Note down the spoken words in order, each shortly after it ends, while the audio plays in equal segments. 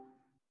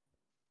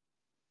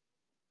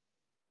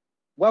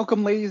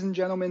Welcome, ladies and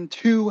gentlemen,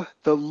 to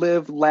the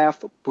Live, Laugh,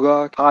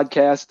 Bruh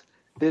podcast.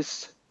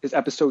 This is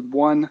episode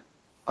 1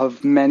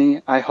 of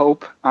many, I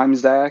hope. I'm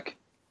Zach.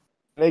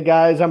 Hey,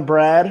 guys, I'm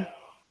Brad.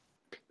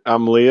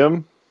 I'm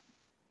Liam.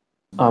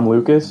 I'm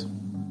Lucas.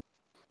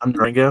 I'm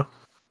Durango.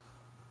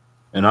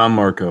 And I'm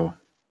Marco.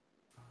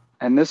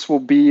 And this will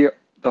be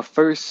the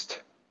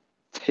first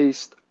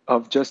taste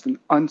of just an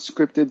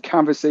unscripted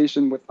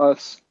conversation with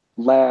us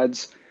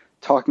lads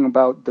talking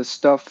about the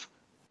stuff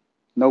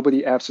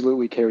nobody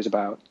absolutely cares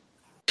about.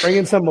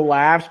 Bringing some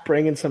laughs,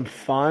 bringing some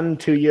fun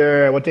to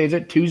your, what day is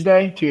it,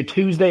 Tuesday? To your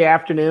Tuesday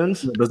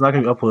afternoons. But it's not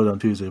going to be uploaded on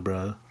Tuesday,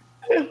 bro.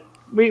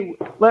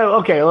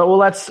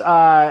 Let's,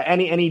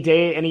 any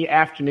day, any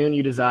afternoon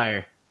you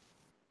desire.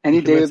 Any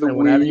day of the week.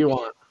 Whenever you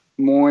want.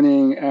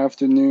 Morning,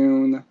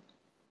 afternoon,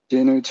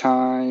 dinner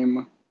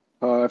time,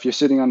 if you're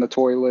sitting on the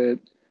toilet.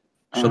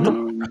 Shut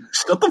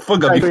the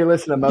fuck up. You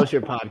listen to most of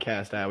your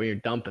podcast when you're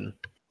dumping.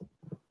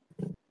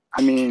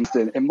 I mean,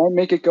 it might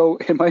make it go.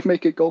 It might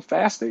make it go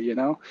faster. You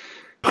know,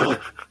 you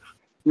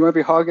might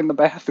be hogging the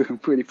bathroom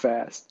pretty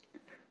fast.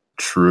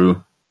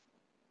 True.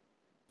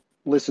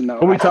 Listen, though.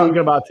 What are we talking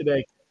about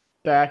today,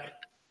 Zach?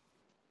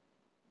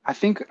 I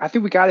think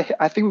we gotta hit.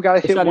 I think we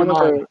gotta hit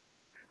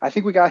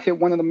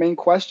one of the main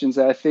questions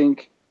that I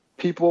think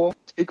people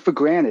take for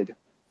granted,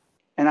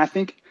 and I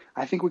think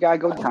we gotta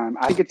go time.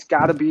 I think it's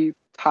gotta be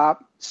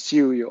top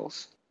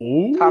cereals.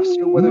 Ooh. Top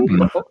cereal, whether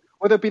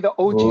it be the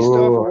OG stuff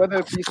or whether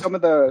it be some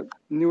of the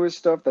newer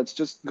stuff that's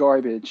just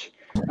garbage.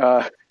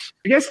 You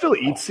guys still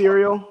eat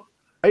cereal?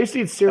 I used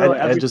to eat cereal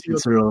I just eat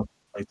cereal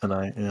like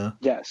tonight, yeah.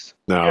 Yes.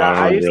 No, Yeah,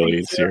 I used don't to really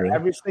eat eat cereal.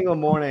 every single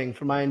morning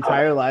for my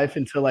entire life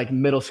until like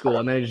middle school,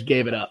 and then I just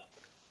gave it up.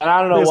 And I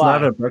don't know It's why.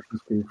 not a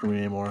breakfast food for me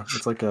anymore.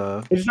 It's like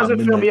a. It just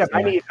doesn't fill me up.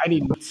 I need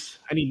meats.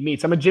 I need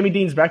meats. I'm a Jimmy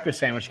Dean's breakfast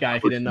sandwich guy.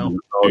 If you didn't know,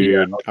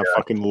 Dude, I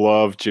fucking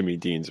love Jimmy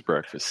Dean's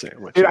breakfast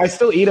sandwich. dude, I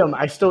still eat them.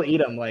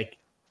 Like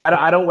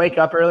I don't wake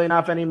up early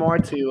enough anymore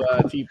to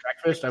eat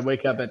breakfast. I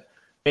wake up at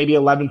maybe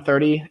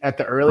 11:30 at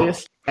the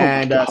earliest,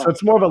 and so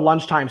it's more of a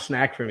lunchtime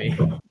snack for me.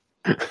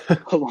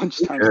 A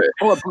lunchtime.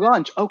 Oh, a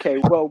brunch. Okay,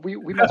 well, we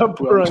mentioned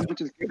brunch.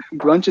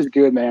 Brunch is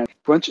good, man.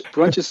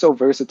 Brunch is so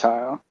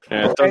versatile.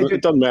 Yeah,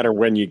 it doesn't matter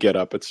when you get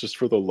up. It's just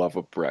for the love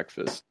of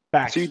breakfast.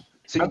 Facts. So you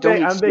I'm don't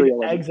big, eat I'm big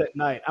cereal. eggs at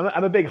night.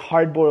 I'm a big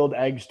hard-boiled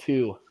eggs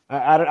too.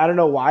 I don't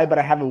know why, but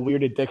I have a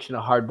weird addiction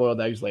to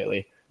hard-boiled eggs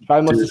lately. It's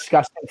probably the most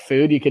disgusting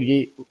food you could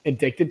get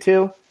addicted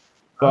to.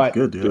 But That's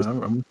good,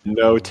 dude.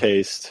 No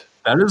taste.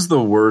 That is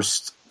the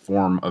worst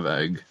form of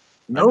egg.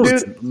 No,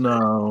 Dude.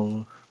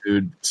 no.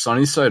 Dude,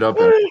 sunny side up.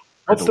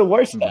 What's the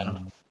worst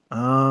then?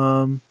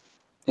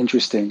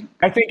 Interesting.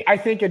 I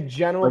think a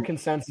general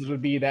consensus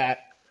would be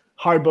that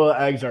hard-boiled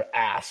eggs are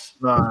ass.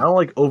 No, I don't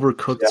like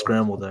overcooked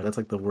scrambled egg. That's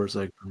like the worst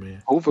egg for me.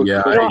 Overcooked.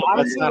 Yeah. No, That's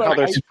honestly, not how like,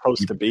 they're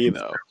supposed to be,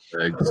 though.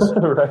 Eggs.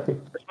 Right.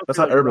 That's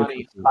how everybody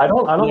runny. cooks it. I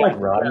don't Yeah. like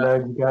rotten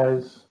eggs,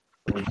 guys.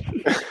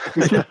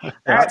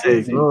 Hot take.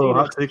 is Oh, indeed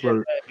hot a take shit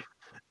alert.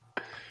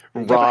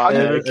 Raw Hey,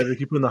 egg. Evan, can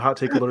you put in the hot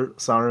take alert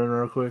sound in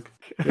real quick?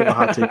 We have a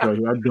hot take right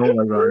here. I don't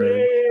like rotten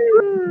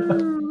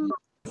egg.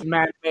 It's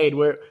man-made.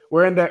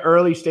 We're in the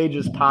early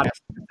stages podcast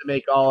to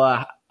make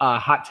all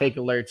hot take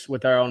alerts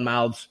with our own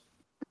mouths.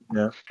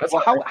 Yeah.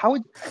 Well, how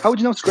would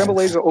you know scrambled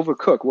eggs are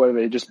overcooked? What, are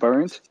they just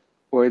burnt?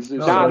 Or is it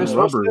No, Nah, like they're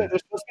supposed rubber. to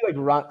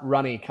be like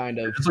runny, kind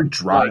of. It's like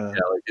dry. Yeah. Yeah,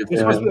 like They're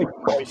supposed to be like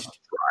moist,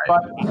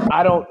 but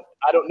I don't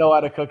know how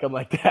to cook them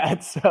like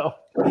that. So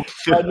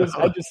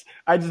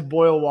I just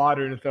boil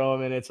water and throw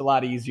them in. It's a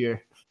lot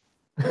easier.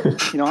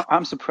 You know,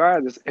 I'm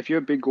surprised. If you're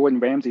a big Gordon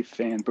Ramsay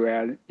fan,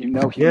 Brad, you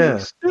know he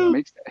Yeah.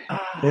 makes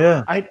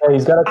Yeah. Hey,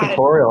 he's got a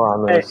tutorial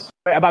on this.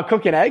 Wait, about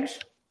cooking eggs.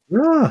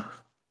 Yeah.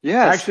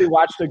 Yes. I actually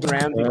watched the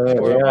Ramsay Yeah,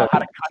 tutorial yeah. about how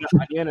to cut an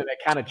onion, and it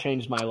kind of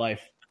changed my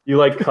life. You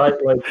like cut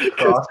like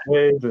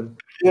crossways and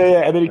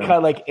Yeah, and then you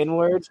cut like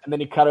inwards, and then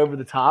you cut over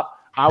the top.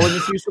 I was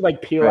just used to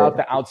like peel out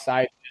the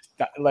outside, just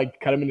like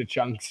cut them into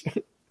chunks.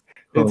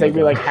 It'd take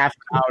me like half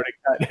an hour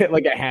to cut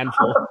like a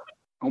handful.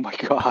 Oh my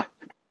god.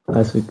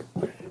 classic.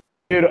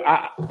 Dude,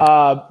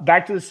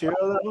 back to the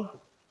cereal though.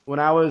 When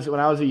I was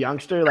a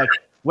youngster, like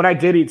when I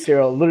did eat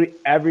cereal, literally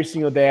every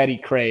single day I'd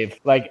eat Crave.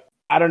 Like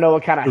I don't know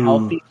what kind of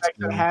healthy effects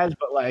it has,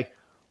 but like,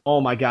 oh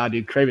my god,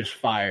 dude, Crave is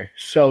fire,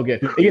 so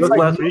good. It gets Just like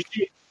last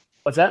mushy.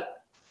 What's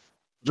that?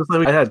 Just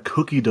like I had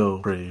cookie dough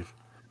crave.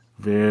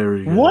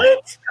 Very good.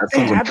 What? That They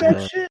sounds have like-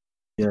 that shit?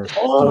 Yeah.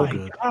 Oh so my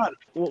good. god!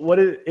 What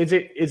is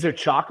it? Is there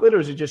chocolate or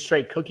is it just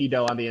straight cookie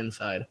dough on the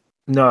inside?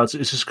 No, it's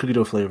just cookie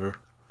dough flavor.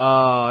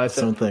 Oh, it's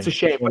Same thing. It's a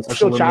shame. But it's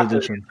Special still limited chocolate,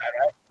 edition.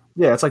 right?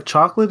 Yeah, it's like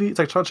chocolatey. It's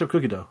like chocolate chip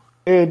cookie dough.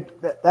 Dude,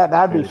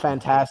 that'd be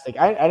fantastic.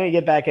 I didn't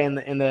get back in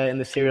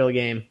the cereal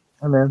game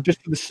Hey man.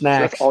 just for the So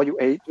snacks. that's all you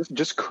ate?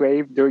 Just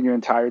Crave during your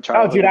entire Oh,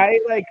 childhood? dude, I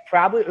ate like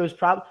probably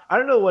I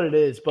don't know what it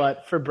is,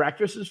 but for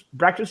breakfasts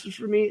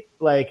for me,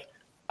 like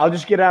I'll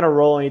just get on a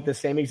roll and eat the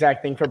same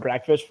exact thing for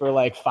breakfast for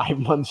like 5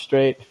 months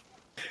straight.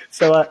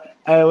 So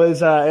it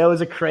was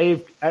a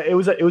crave. It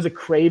was a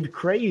craved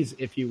craze,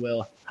 if you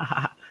will.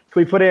 Can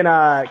we put in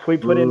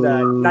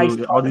the nice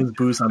all these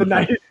boosts on the the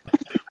nice,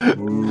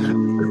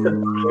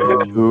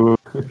 Ooh.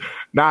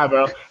 Nah,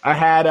 bro. I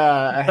had.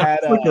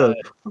 That's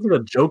like a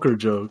Joker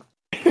joke.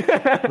 He's doing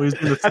the I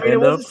mean, it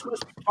stand-up. wasn't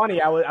supposed to be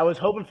funny. I was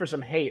hoping for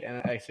some hate,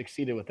 and I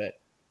succeeded with it.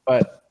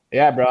 But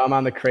yeah, bro, I'm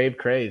on the crave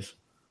craze,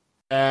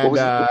 and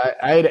I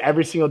ate it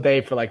every single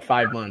day for like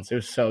 5 months. It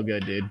was so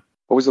good, dude.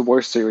 What was the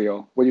worst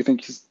cereal? What do you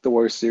think is the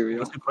worst cereal?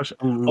 That's a good question.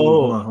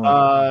 Hold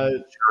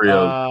on.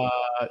 Cheerios.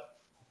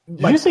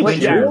 Did you say plain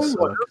Cheerios?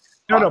 Cheerios?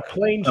 No,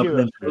 plain Oh,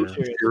 Cheerios. plain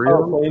Plain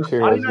Cheerios. Oh,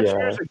 plain Honey Cheerios, Nut yeah.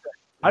 Cheerios are good.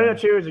 Honey Nut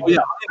Cheerios are Oh, good. yeah,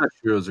 Honey Nut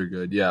Cheerios are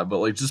good. Yeah, but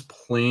like just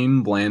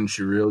plain bland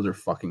Cheerios are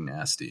fucking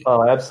nasty.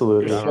 Oh,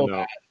 absolutely. I don't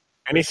know.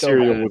 Any So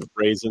cereal bad. with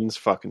raisins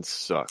fucking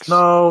sucks.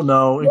 No,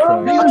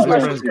 incorrect. No, Raisin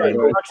Special Bran's K.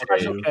 good.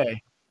 Special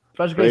K.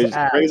 Special K is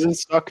ass.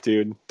 Raisins suck,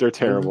 dude. They're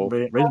terrible.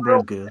 Raisin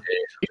Bran's good.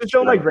 You just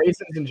don't like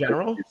raisins in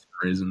general?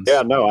 Raisins.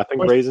 Yeah, no, I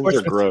think raisins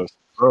are gross.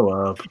 Grow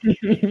up.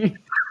 I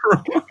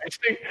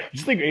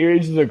just think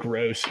raisins are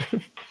gross.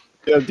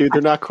 Yeah, dude,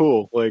 they're not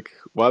cool. Like,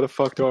 why the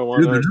fuck do I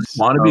want Dude, they to just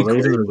want to be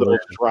raisins grapes. are little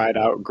delicious. dried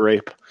out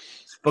grape?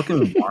 Fucking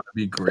want to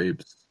be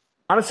grapes.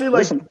 Honestly, like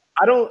Listen.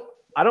 I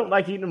don't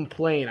like eating them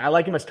plain. I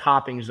like them as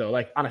toppings though,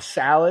 like on a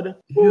salad.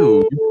 Ew,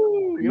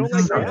 Ooh, you don't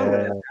like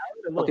that?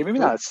 Yeah. Okay, maybe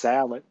not a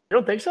salad. You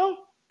don't think so?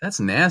 that's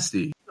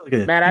nasty.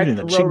 Man, I Eating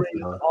a throw chicken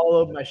raisins salad. all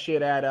over my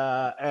shit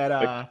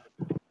at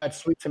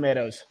Sweet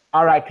Tomatoes.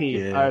 R.I.P.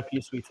 Yeah.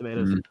 R.I.P. Sweet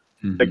Tomatoes.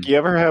 Mhm. Like, you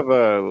ever have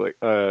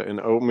an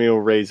oatmeal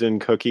raisin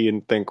cookie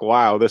and think,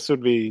 wow, this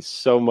would be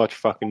so much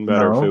fucking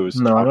better if it was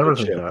No, I never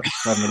chocolate think chip.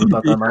 that. I've never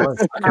thought that in my life.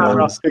 Nah,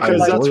 bro.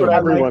 Because I that's like- what I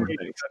everyone like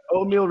thinks.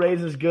 Oatmeal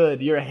raisins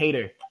good. You're a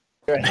hater.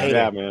 You're a hater.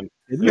 Yeah, man.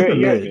 You're a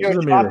You're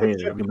a chocolate hater.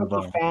 chip We move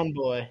on.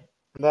 fanboy.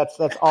 That's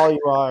all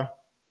you are.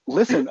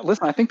 Listen.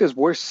 I think there's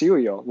worse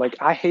cereal. Like,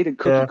 I hated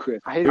Cookie Yeah.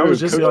 Crisp. I hated I was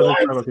just Cookie the other What?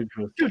 time about Cookie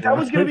Crisp. Dude, that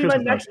was gonna be my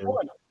next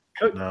one.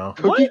 No.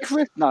 Cookie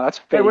Crisp? No, that's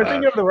fake. Hey, we're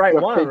thinking of the right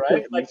They're one, fake right?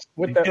 cookies. Like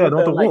with the Yeah,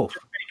 not the like, wolf.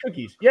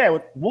 cookies. Yeah.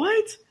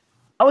 What?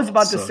 I was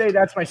about to Sucked. say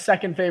that's my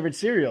second favorite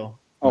cereal.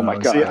 Oh my No,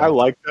 god. See, I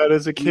liked that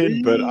as a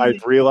kid, but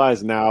I've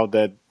realized now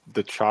that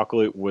the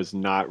chocolate was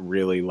not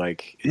really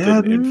like it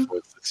Yeah, didn't dude.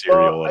 influence the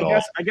cereal Well, at I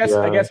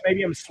all. guess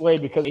maybe I'm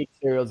swayed because I ate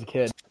cereal as a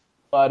kid.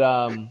 But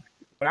when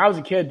I was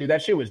a kid, dude,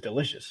 that shit was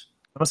delicious.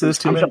 I'm gonna say this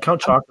too, man.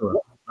 Count Chocolate.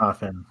 Not a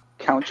fan.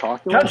 Count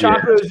Chocolate? Count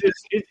Chocolate is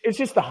it's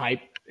just the hype.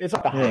 It's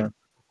not the Yeah. hype.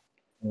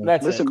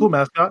 That's Listen, it. Cool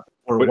mascot.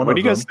 Or What, one what do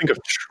of you guys them. think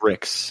of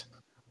Tricks?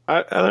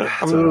 I'm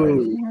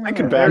Ooh,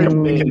 thinking back. very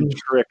I'm thinking mid.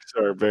 Tricks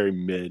are very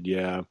mid.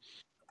 Yeah.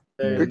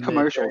 Very Good mid,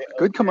 commercials. very-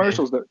 Good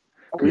commercials. Good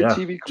Yeah.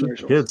 TV Just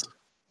commercials. Kids.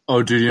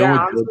 Oh, dude, you know Yeah,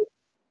 what? honestly,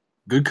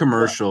 Good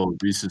commercial,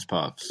 Reese's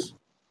Puffs.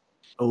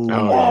 Oh,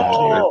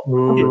 Oh,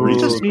 Ooh.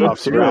 It's just me.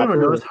 Puffs Have you ever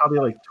rapper. noticed how they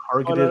like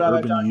targeted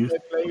urban youth?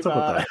 What's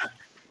up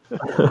with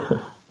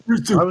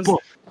that?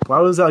 Why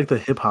was that like the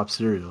hip hop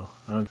cereal?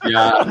 I don't-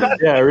 Yeah,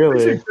 Yeah,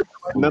 really.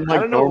 And then I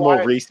like don't know normal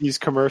why- Reese's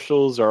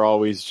commercials are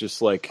always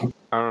just like,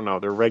 I don't know,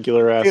 they're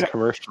regular ass Dude, Yeah,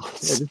 commercials.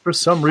 just for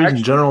some reason,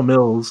 Actually- General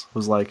Mills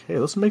was like, "Hey,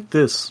 let's make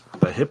this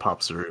the hip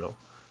hop cereal."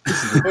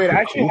 Wait,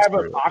 I actually Old have a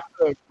cereal. box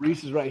of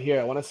Reese's right here.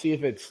 I want to see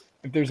if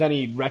there's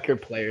any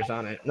record players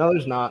on it. No,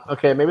 there's not.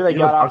 Okay, maybe they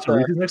You have got a off box of the.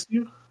 Reese's next to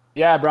you?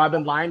 Yeah, bro, I've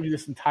been lying to you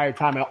this entire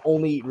time. I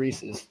only eat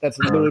Reese's. That's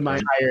literally my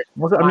okay. entire.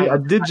 Well, I mean, I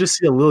did just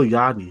see a Lil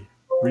Yachty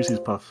Reese's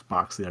Puff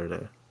box the other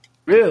day.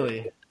 Really?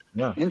 Yeah, that's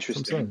what I'm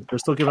Interesting. saying. They're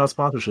still giving out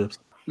sponsorships.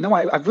 No,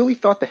 I really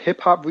thought the hip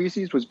hop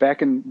Reese's was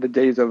back in the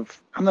days of,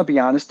 I'm going to be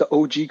honest, the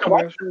OG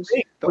commercials.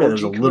 The Yeah,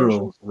 there's a OG literal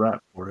commercials.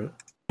 rap for it.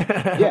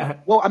 Yeah.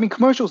 Well, I mean,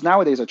 commercials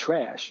nowadays are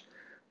trash.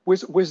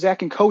 Where's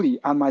Zach and Cody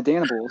on my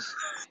Danibles?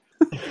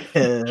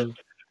 And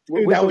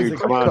Dude, that was Dude, a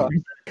come good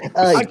on.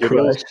 I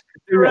Skittles.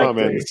 You're Come right, on,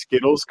 man. dude.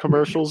 Skittles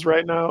commercials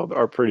right now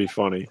are pretty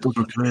funny. those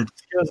are good.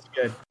 Feels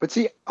good. But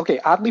see, okay,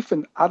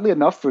 oddly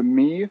enough, for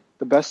me,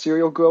 the best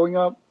cereal growing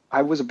up,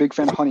 I was a big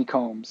fan of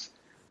Honeycombs.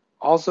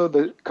 Also,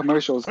 the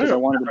commercials because I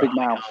wanted the big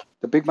mouth.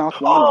 The big mouth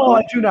Oh, I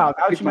wanted. do now. Now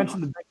that Big you Mouth.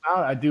 mentioned the big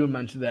mouth, I do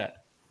mention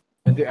that.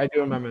 I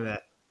do remember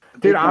that.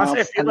 Big Dude, honestly, I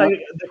Mouth, feel and like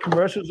the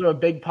commercials are a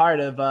big part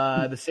of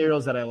the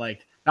cereals that I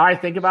liked. Now I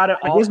think about it,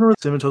 I all guys remember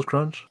Cinnamon Toast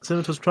Crunch?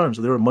 Cinnamon Toast Crunch.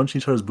 They were munching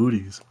each other's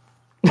booties.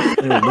 They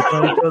were looking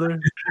at each other.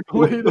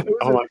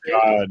 Oh my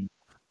god. Wait,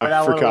 I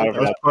I wanna forgot look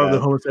That's about part of the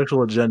that.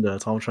 homosexual agenda.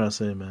 That's all I'm trying to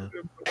say, man.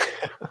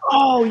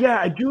 Oh yeah,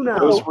 I do now.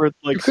 Those were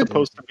like You could-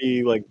 supposed to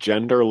be like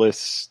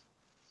genderless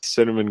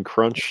cinnamon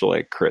crunch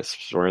like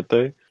crisps, weren't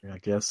they? Yeah, I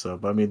guess so.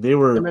 But I mean, they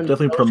were Cinnamon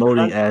definitely Toast promoting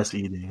Crunch? ass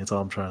eating. That's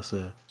all I'm trying to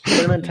say.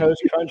 Cinnamon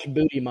Toast Crunch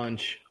Booty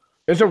Munch.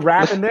 There's a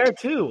rap in there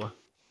too.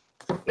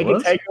 They can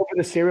What? take over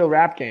the cereal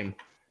rap game.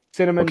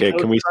 Cinnamon. Okay,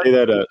 Toast can we Crunch. say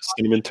that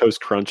cinnamon toast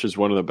crunch is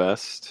one of the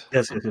best?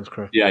 Yes,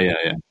 correct. yeah.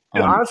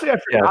 Dude, honestly, I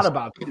forgot yes.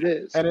 about that. It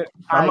is. And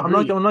I'm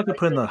not agree. gonna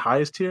put in the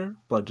highest tier,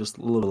 but just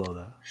a little below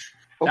that.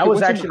 Okay, That was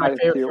what's in actually the my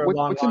highest favorite tier? for a What-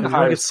 long, what's in long the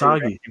It's gonna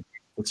get highest tier? soggy.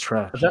 It's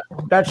trash.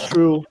 That's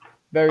true.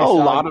 Very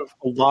Oh, a solid.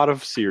 lot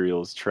of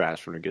cereals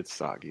trash when it gets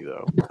soggy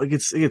though. Like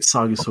it gets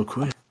soggy so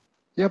quick.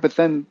 Yeah, but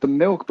then the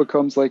milk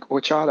becomes like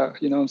horchata.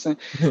 You know what I'm saying?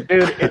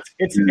 Dude,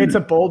 it's a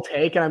bold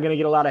take, and I'm gonna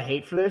get a lot of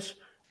hate for this.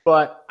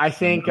 But I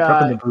think I'm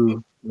prepping the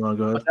boo. You wanna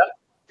go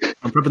ahead?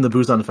 I'm prepping the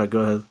boo sound effect. Go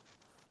ahead.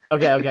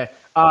 okay.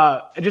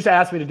 Just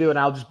ask me to do it, and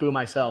I'll just boo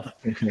myself.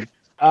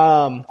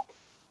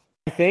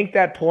 I think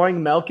that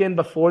pouring milk in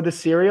before the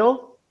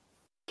cereal,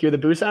 cue the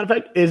boost sound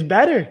effect, is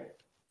better.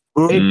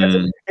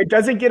 It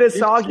doesn't get as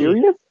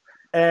soggy.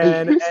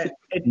 And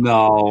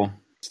No,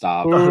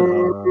 stop. This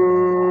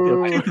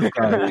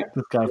guy from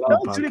the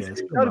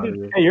podcast. Come on,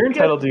 dude. Hey, you're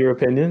entitled to your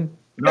opinion.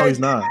 No, he's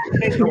not.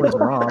 No one's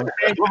wrong.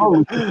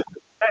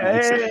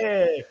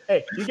 Hey,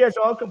 you guys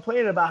are all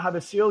complaining about how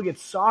the cereal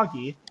gets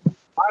soggy.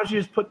 Why don't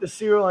you just put the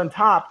cereal on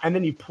top and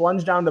then you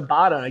plunge down the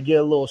bottom and get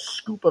a little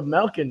scoop of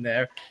milk in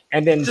there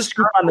and then just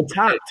scoop on the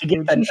top to get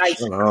a nice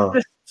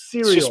crisp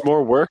cereal? It's just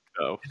more work,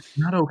 though. It's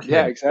not okay.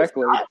 Yeah,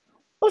 exactly. No,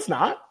 it's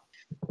not.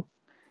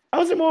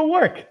 How is it more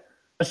work?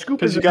 A scoop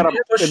Because is you got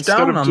to push instead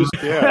down of on just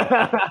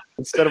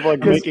instead of like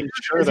making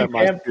sure that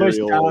my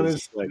cereal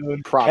is like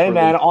properly. Hey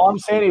man, all I'm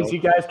saying is you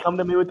guys come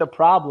to me with the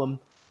problem.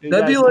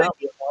 That'd be like,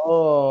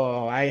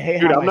 I hate.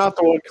 Dude, how I'm my not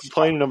the one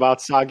complaining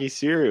about soggy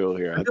cereal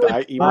here.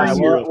 I eat Why my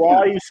cereal.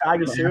 are you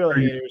soggy cereal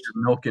haters?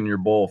 milk in your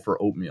bowl for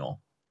oatmeal.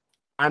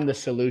 I'm the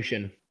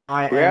solution.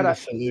 I Brad, am the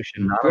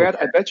solution. Brad,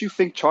 I bet you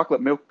think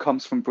chocolate milk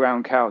comes from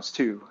brown cows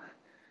too.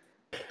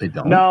 They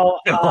don't. No,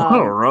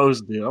 Oh,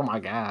 Rose, dude. Oh my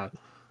god.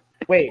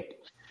 wait,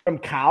 from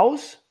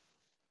cows?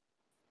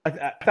 I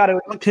thought it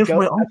was It came from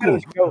my goat- I thought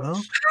it uncle.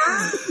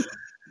 was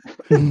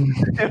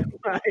goats.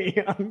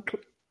 My uncle.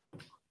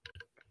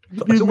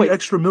 Give So me wait.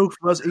 extra milk for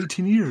the last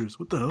 18 years.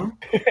 What the hell?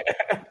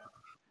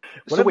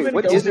 So wait,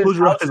 what is it? Close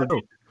your eyes.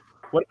 No.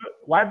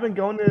 Why have I been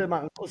going to my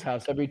uncle's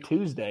house every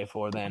Tuesday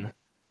for then?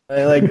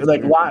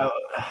 Like why?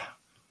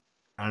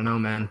 I don't know,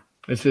 man.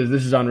 This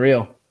is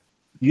unreal.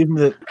 You give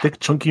me that thick,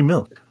 chunky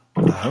milk.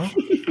 What the hell?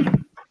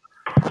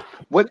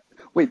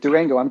 Wait,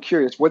 Durango, I'm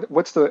curious. What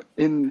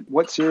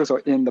cereals are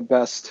in the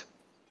best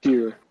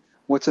tier?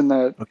 What's in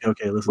the?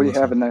 Okay, listen. What do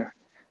you have in there?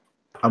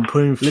 I'm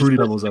putting Fruity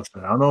Pebbles up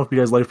there. I don't know if you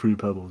guys like Fruity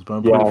Pebbles, but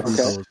I'm putting Yes.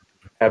 Fruity Okay. Pebbles.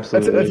 That's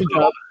Absolutely. a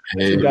dub.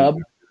 That's a dub.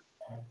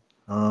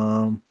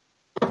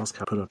 What else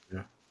can I put up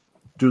there?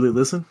 Dude,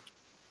 listen.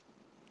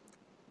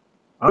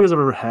 I don't know if you guys have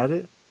ever had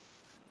it,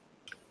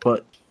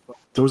 but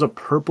there was a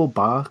purple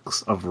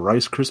box of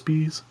Rice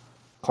Krispies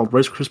called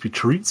Rice Krispie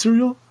Treat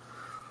cereal.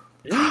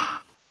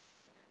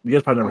 You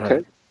guys probably never had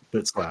Okay. it, but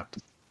it slapped.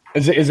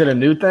 Is it a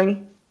new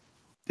thing?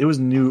 It was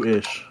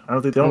new-ish. I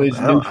don't think they All don't. these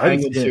I don't- I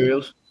newfangled didn't-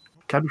 cereals.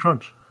 Captain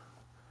Crunch.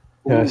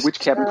 Ooh, Yes. which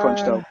Captain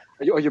Crunch though?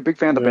 Are you a big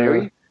fan of the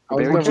berry? I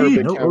was Berry never a Crunch?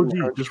 big No Captain OG,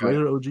 Crunch just guy.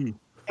 regular OG.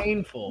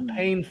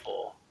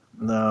 Painful.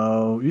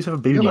 No, you just have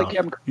a baby You like mouth.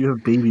 Captain- You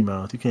have baby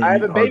mouth. You can't. I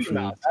have eat a hard baby foods.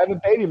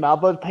 mouth.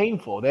 But it's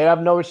painful. They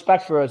have no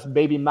respect for us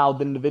baby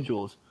mouthed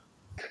individuals.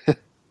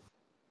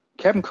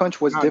 Captain Crunch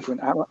was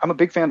different. I'm a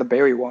big fan of the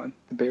berry one.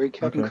 The berry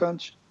Captain Okay.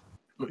 Crunch.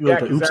 You Yeah, like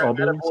the 'cause Oops All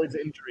that Berries? avoids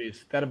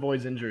injuries. That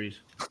avoids injuries.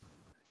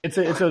 It's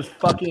those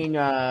fucking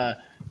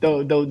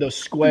those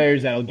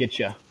squares that'll get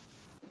you.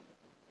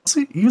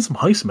 See, even some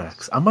Heist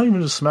Max. I might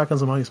even just smack on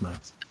some Heist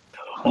Max.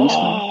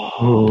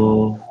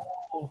 Oh.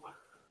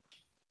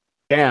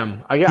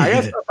 Damn, I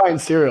guess I'm buying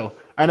cereal.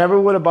 I never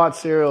would have bought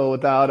cereal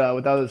without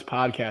this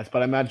podcast,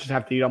 but I might just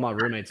have to eat all my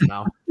roommates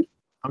now.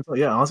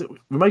 Yeah, honestly,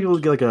 we might get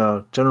like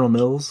a General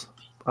Mills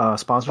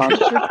sponsorship.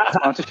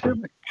 Sponsorship.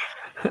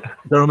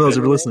 General Mills,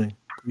 if you're listening,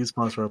 you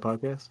sponsor our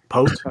podcast.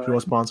 Post, if you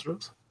want to sponsor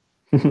us.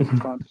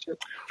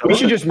 Sponsorship. We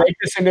should just make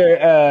this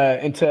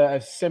into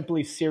a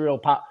Simply Cereal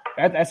pod.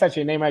 That's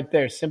actually a name right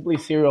there. Simply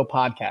Cereal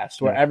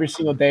podcast, where every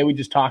single day we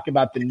just talk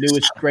about the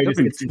newest, greatest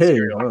hits in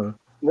cereal.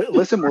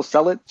 Listen, we'll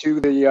sell it to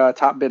the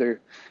top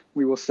bidder.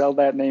 We will sell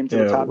that name to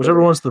the Yeah, top whichever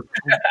bidder. one's the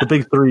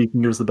big three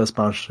can give us the best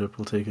sponsorship.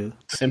 We'll take it.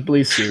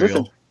 Simply Cereal.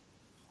 Listen,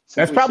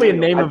 That's Simply probably a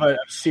Cereal. name of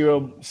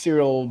a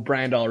cereal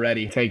brand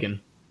already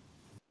taken.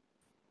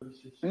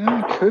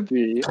 It could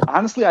be.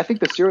 Honestly, I think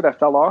the cereal that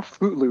fell off,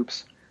 Fruit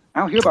Loops. I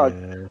don't hear about.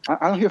 Yeah.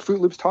 I don't hear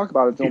Fruit Loops talk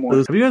about it no more.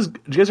 Did you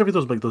guys ever get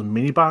those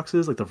mini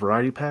boxes, like the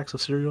variety packs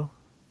of cereal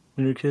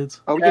when you were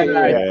kids? Oh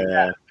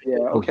yeah. Yeah,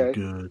 Okay.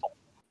 Good.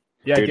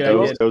 Yeah, dude, good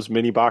idea. those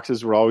mini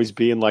boxes were always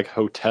being like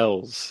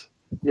hotels.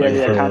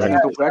 Yeah.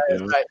 Continental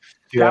breakfast. Right.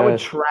 Dude, I would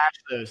trash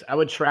those. I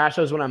would trash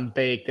those when I'm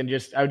baked, and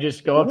I would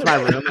just go up to my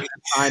room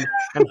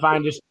and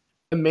find just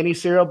the mini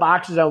cereal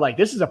boxes. I was like,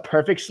 this is a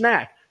perfect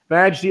snack. Then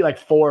I just eat like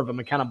 4 of them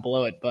and kind of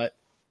blow it, but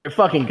they're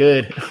fucking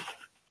good.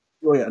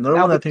 Oh yeah, another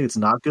Now one I the- think it's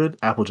not good.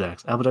 Apple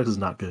Jacks. Apple Jacks is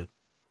not good.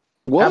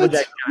 What?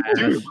 Applejack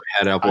Dude,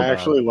 Had apple. I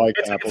actually like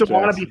It's Apple a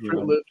Jacks. wannabe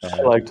Fruit Loops.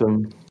 I liked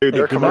them. Dude, their Hey,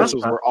 good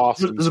commercials mascot. were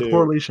awesome There's a too.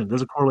 correlation.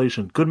 There's a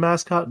correlation. Good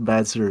mascot,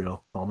 bad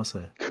cereal. All I'm gonna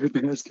say.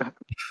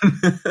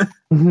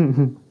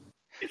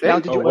 Now,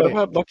 did you What wait,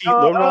 about Lucky? No,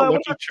 what about what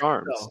Lucky about-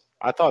 Charms? no.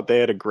 I thought they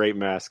had a great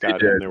mascot. They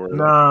did. And they were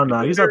No,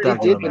 he's not They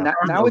that did, good. but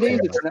nowadays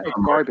it's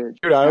garbage.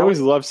 Dude, I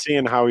always loved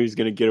seeing how he was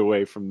going to get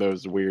away from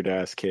those weird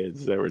ass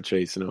kids that were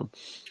chasing him.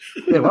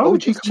 Yeah, The why would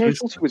OG you chase-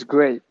 commercials was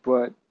great,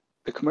 but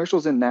the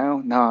commercials in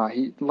now,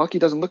 Lucky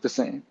doesn't look the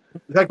same.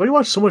 Zach, why do you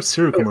watch so much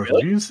cereal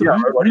commercials? You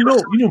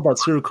know about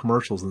cereal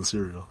commercials than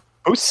cereal.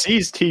 Who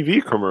sees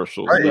TV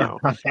commercials now?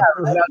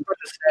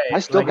 I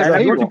still Are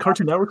have you cable. watching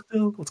Cartoon Network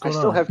still? What's I going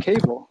still on? have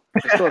cable.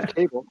 I still have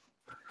cable.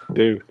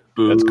 Dude,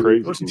 That's Boo.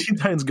 crazy. Watching Teen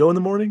Titans Go in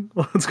the morning?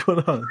 What's going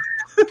on?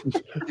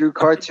 Dude,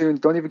 cartoons.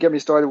 Don't even get me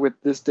started with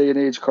this day and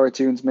age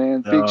cartoons,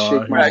 man. Big Oh,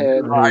 shake my yeah.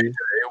 head. Right,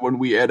 when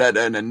we had Ed,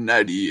 Ed and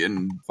Eddie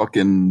and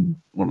fucking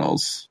what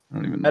else? I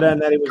don't even know. Ed, Ed,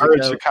 and Eddie was a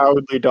Courage the goat.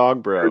 Cowardly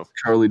Dog, bro.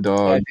 Charlie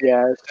Dog.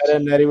 Yes. Ed, Ed,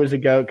 and Eddie was a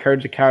goat.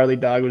 Courage the Cowardly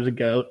Dog was a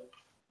goat.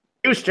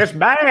 He was just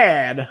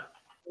bad.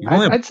 You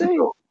only have- I'd say.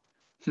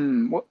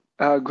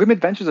 Grim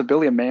Adventures of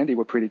Billy and Mandy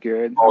were pretty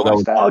good. Oh, I that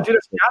watched Oh, dude, I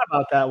forgot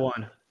about that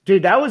one.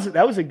 Dude, that was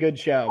a good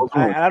show.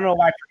 I don't know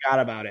why I forgot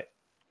about it.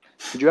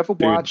 Did you ever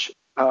Dude. watch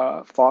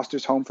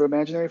Foster's Home for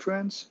Imaginary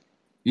Friends?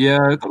 Yeah,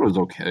 I thought it was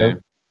okay.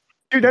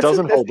 Dude, that's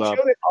doesn't that's hold the up.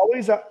 show that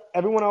always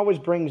everyone always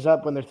brings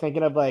up when they're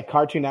thinking of like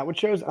Cartoon Network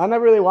shows. I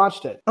never really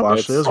watched it. I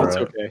watched it. It was It's alright.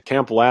 okay.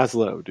 Camp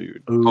Laszlo,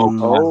 dude. Ooh.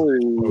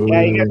 Oh.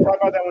 Yeah, you guys talk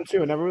about that one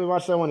too. I never really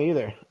watched that one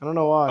either. I don't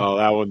know why. Oh,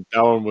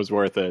 that one was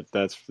worth it.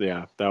 That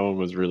one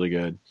was really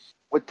good.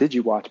 What did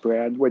you watch,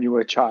 Brad, when you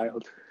were a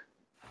child?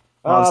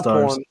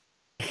 Monstars. Porn.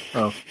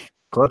 Oh,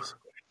 close.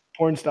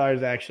 Porn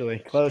stars, actually.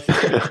 Close.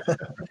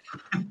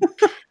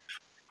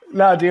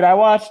 No, dude, I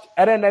watched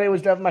Ed, Ed and Eddie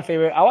was definitely my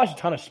favorite. I watched a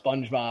ton of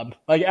SpongeBob.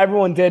 Like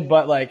everyone did,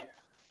 but like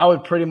I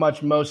would pretty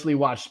much mostly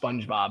watch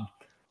SpongeBob.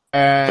 I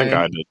And think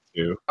I did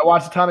too. I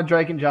watched a ton of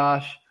Drake and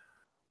Josh.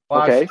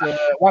 Watched, Okay.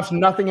 Watched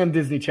nothing on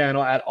Disney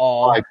Channel at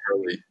all. I like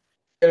Charlie.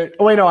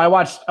 Oh wait, no, I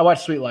watched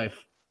Sweet Life.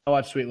 I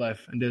watched Sweet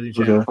Life on Disney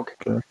Channel.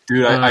 Okay.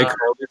 Dude, I Uh,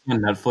 Carly's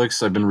on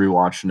Netflix. I've been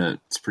rewatching it.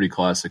 It's pretty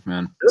classic,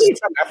 man. Really?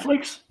 It's on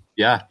Netflix?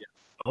 Yeah.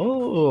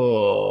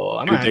 Oh,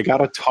 I'm Dude, not they got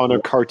a ton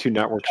of Cartoon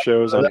Network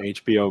shows on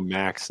HBO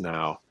Max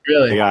now. They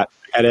really. got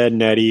Ed, Ed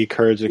and Eddie,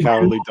 Courage the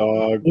Cowardly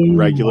Dog,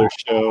 Regular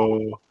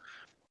Show.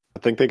 I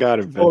think they got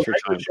Adventure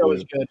Regular Time. Show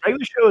is too. good.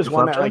 Regular Show is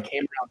one that Flapjack? like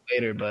came around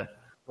later, but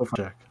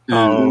Jack.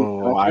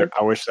 Oh, I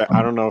wish that.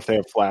 I don't know if they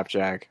have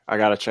Flapjack. I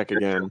gotta check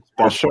again.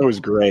 That show is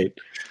great.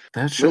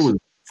 That show was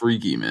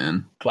freaky,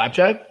 man.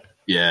 Flapjack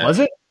Yeah. was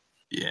it?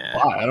 Yeah.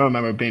 Wow, I don't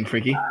remember it being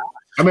freaky.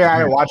 I mean, I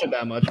didn't watch it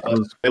that much, but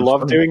They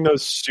love doing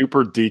those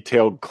super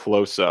detailed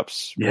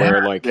close-ups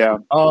where, like, Yeah.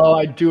 oh,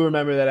 I do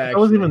remember that That actually.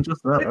 wasn't even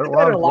just that. They did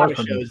that in a lot of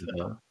shows,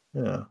 though.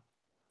 Yeah.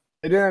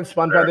 They did it in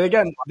SpongeBob. They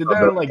did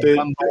that in, like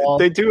Gumball.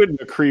 they do it in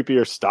a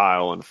creeper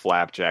style in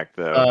Flapjack,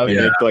 though. Oh, They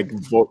yeah. make like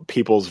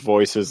people's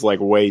voices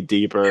like way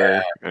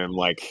deeper and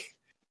like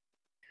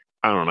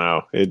I don't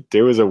know.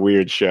 It was a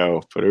weird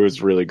show, but it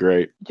was really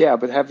great. Yeah,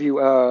 but have you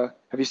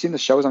seen the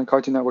shows on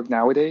Cartoon Network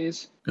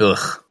nowadays? Ugh.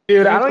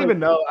 Dude, I don't even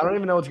know. I don't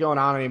even know what's going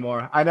on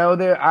anymore. I know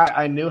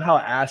I knew how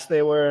ass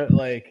they were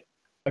like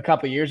a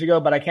couple years ago,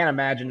 but I can't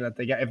imagine that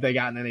if they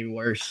gotten any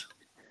worse.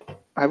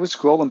 I was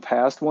scrolling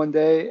past one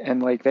day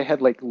and like they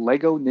had like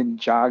Lego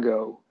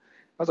Ninjago.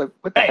 I was like,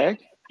 what the Hey. heck?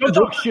 Don't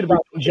talk shit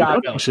about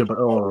Jago. Shit, but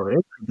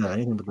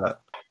anything but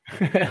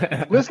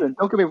that. Listen,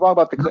 don't get me wrong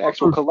about the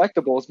actual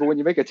collectibles, but when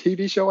you make a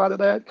TV show out of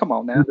that, come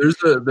on, man. There's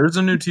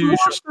a new TV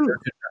show.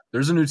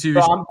 There's a new TV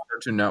show Tom? on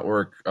Cartoon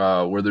Network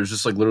where there's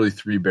just like literally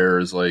three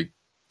bears like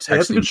Hey,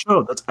 that's a texting. good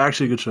show. That's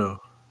actually a good show.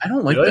 I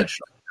don't like Really? that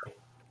show.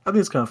 I think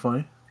it's kind of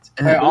funny.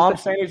 Hey, all I'm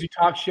saying is you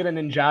talk shit in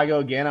Ninjago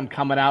again, I'm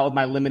coming out with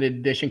my limited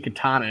edition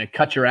katana and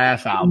cut your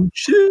ass out.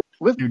 Shit.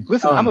 Listen,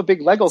 done. I'm a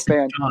big Lego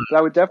fan, done. but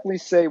I would definitely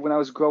say when I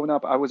was growing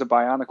up, I was a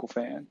Bionicle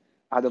fan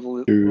out of the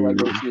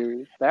Lego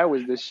series. That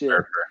was the shit.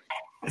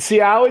 See,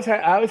 I always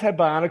had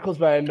Bionicles,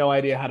 but I had no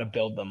idea how to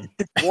build them.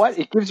 What?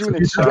 It gives you an That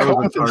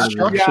was instruction. the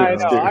part of it. Yeah, I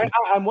know. Dude.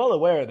 I'm well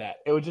aware of that.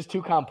 It was just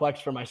too complex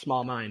for my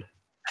small mind.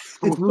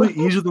 It's really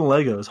easier than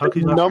Legos. How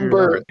can you not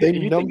They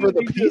You number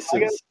think the it was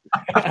easier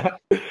than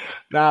pieces.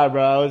 Nah,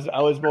 bro.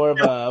 I was more of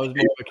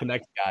a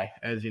Connect guy,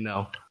 as you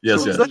know.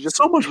 Yes, figure yes. That's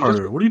so much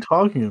harder. What are you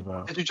talking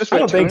about? Did you just I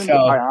don't return think the so.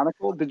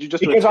 Bionicle? Did you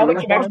just Because all the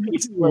return Connect it?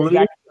 pieces were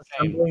exactly the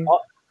same. Assembling.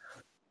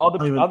 All the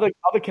I mean- all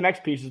the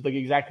Connect pieces look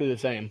exactly the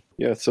same,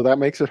 Yeah, so that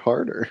makes it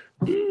harder.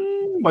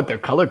 but they're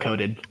color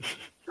coded.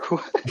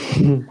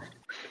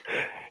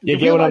 You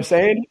get what I'm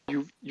saying?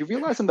 You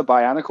realize in the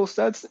Bionicle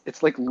sets,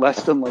 it's like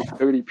less than like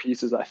 30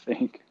 pieces, I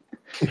think.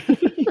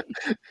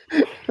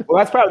 Well,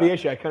 that's probably the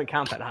issue. I couldn't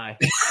count that high.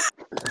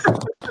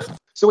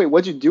 So wait,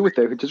 what'd you do with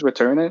it? Just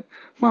return it?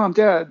 Mom,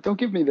 Dad, don't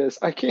give me this.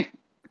 I can't.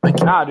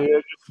 Nah, dude,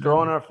 just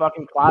throw in our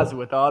fucking closet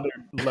with all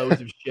their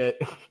loads of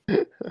shit.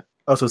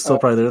 Oh, so it's still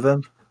probably there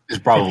then? It's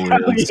probably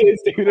Probably is.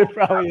 is, dude. It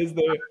probably is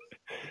there.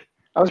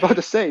 I was about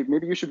to say,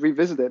 maybe you should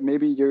revisit it.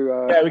 Maybe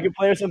you're. Yeah, we could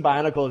play with some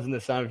Bionicles in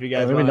the summer if you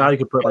guys Maybe want. now you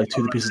could put like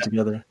two of the pieces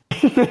together.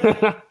 Well,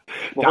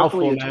 Doubtful,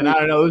 hopefully man. I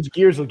don't know. Those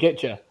gears will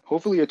get you.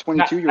 Hopefully, your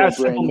 22-year-old Not a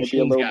simple brain may be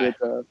a machines little guy.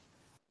 bit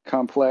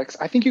complex.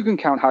 I think you can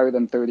count higher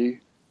than 30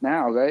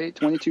 now, right?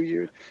 22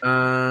 years.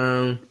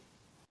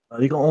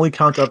 You can only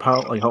count up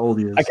how old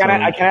he is. I kind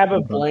of so- have a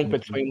blank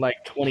between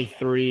like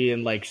 23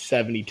 and like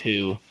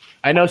 72.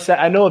 I know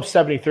of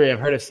 73. I've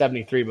heard of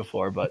 73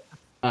 before, but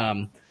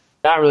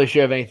not really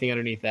sure of anything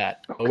underneath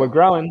that. But we're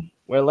growing.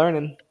 We're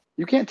learning.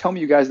 You can't tell me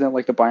you guys didn't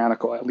like the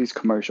Bionicle, at least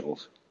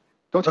commercials.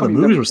 Don't Oh, tell the me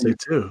you movies never were seen sick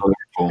too.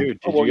 Cool. Dude, did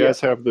Oh, well, you guys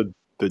have the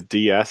the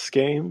DS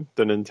game,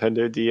 the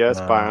Nintendo DS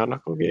No.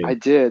 Bionicle game? I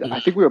did. I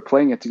think we were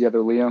playing it together,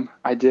 Liam.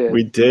 I did.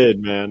 We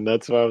did, man.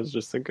 That's what I was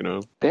just thinking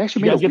of. They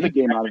actually You made a guys get Wii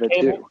game out of it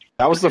cable? too.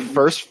 That was the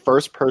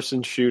first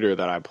person shooter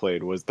that I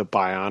played. Was the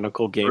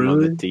Bionicle game on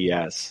Really? the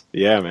DS?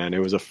 Yeah, man. It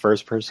was a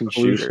first person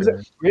Holy shooter.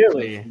 shit.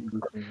 Really?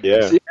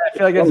 Yeah, See, I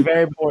feel like that's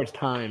very before its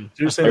time.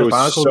 You're saying it the was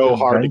Bionicle so was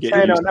hard to invented? get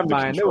Hey, no, used to never the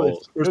mind. It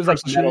controls. was like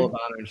First-person Medal of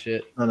shooter? Honor and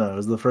shit. No, it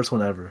was the first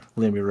one ever.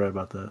 Liam, you're right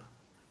about that.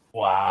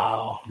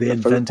 Wow. They The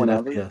first invented one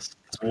ever? FPS.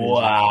 It's crazy.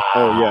 Wow.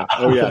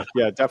 Oh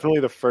yeah.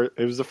 Definitely the first.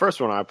 It was the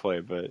first one I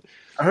played, but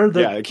I heard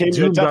that Yeah, it came-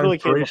 Doom it definitely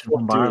got came inspiration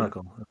before from Doom.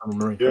 Bionicle, if I'm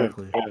remembering yeah,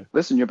 correctly. yeah.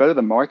 Listen, you're better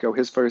than Marco.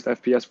 His first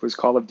FPS was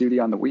Call of Duty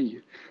on the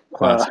Wii.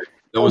 Classic.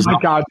 That Oh was my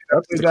god.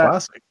 That's the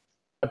classic.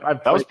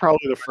 That was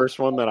probably the first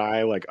one that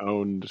I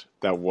owned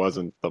that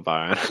wasn't the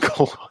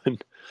Bionicle one.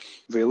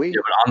 Really? yeah,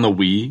 but on the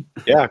Wii.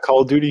 Yeah,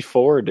 Call of Duty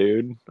 4,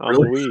 dude, on the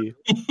Wii.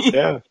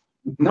 Yeah,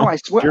 No, I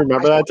swear. do you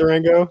remember that,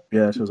 Durango?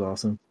 Yeah, she was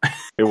awesome.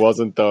 It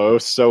wasn't though. It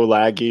was so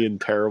laggy and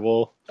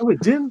terrible. Oh, wait,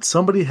 didn't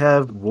somebody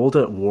have World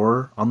at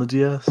War on the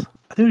DS?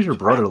 I think it was your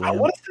brother, I Liam.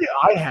 want to say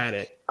I had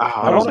it.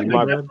 Ah, I it was don't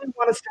my- think I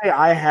want to say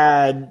I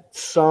had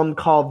some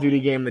Call of Duty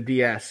game on the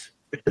DS.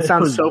 It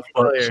sounds was so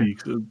butt familiar.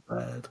 cheeks. It was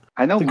bad.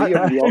 I know The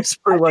Liam. We all, graphics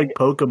for like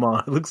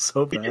Pokemon. It looks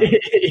so bad.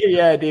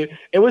 Yeah, dude.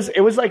 It was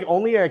like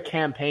only a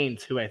campaign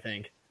too, I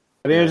think.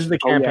 I think it was just the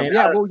oh, yeah, campaign.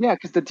 yeah, well, yeah,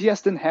 because the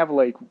DS didn't have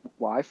like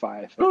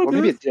Wi-Fi, Oh, or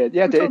maybe it did.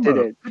 Yeah, it did.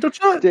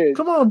 It did.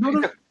 Come on,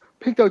 brother.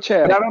 Picto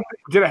Chat. But I don't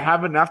think, did it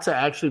have enough to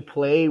actually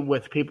play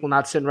with people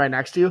not sitting right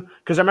next to you?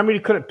 Because I remember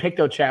you couldn't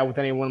picto chat with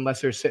anyone unless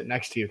they're sitting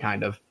next to you,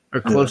 kind of,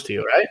 or close to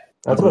you, right?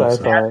 That's what I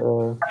So-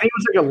 thought. I think it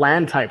was like a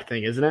LAN type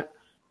thing, isn't it?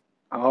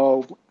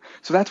 Oh,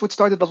 so that's what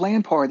started the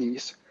LAN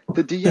parties.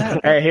 The DS.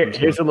 Hey,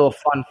 here's a little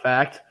fun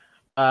fact.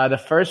 The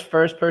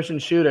first-person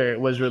shooter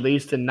was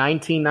released in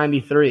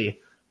 1993.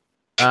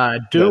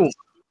 Doom.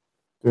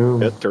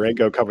 Doom. Yeah,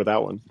 Durango covered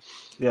that one.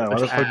 Yeah, why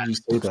the fuck did you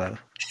say that?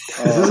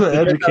 This is an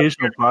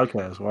educational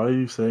podcast. Why are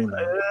you saying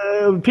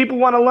that? People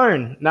want to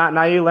learn.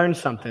 Now you learned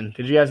something.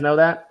 Did you guys know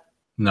that?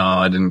 No,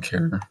 I didn't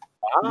care.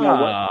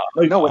 Ah.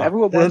 No, what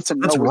everyone wants to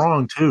know That's is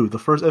wrong too. The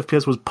first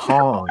FPS was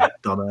Pong,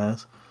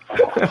 dumbass.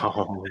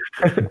 Oh.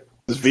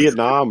 It's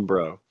Vietnam,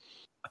 bro.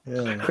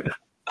 Yeah, it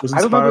was I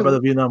inspired remember- by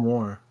the Vietnam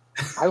War.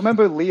 I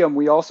remember Liam.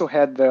 We also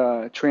had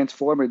the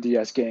Transformer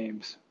DS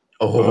games.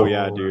 Oh,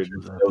 yeah, dude.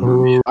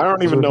 Ooh, I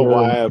don't even so know good.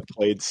 why I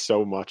played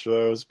so much of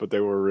those, but they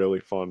were really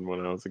fun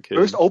when I was a kid.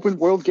 First open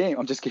world game.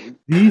 I'm just kidding.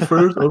 The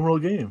first overall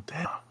game.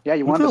 Damn, Yeah,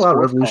 you we wanted did the a lot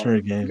of sports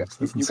revolutionary car. games. You That's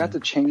got, you got to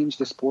insane. change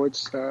the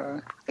sports.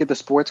 Get the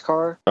sports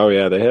car. Oh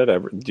yeah, they had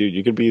dude.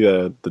 You could be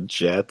the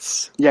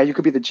Jets. Yeah, you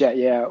could be the jet.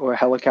 Yeah, or a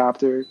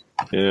helicopter.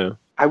 Yeah.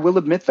 I will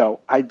admit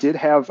though, I did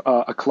have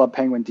a Club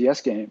Penguin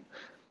DS game.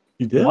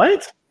 You did?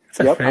 What? It's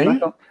a Yep, thing?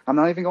 I'm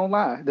not even gonna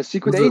lie. The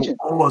Secret Was it- Agent.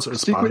 what was it?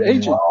 Secret Spider-Man?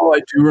 Agent. Oh, I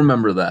do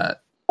remember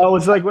that. Oh,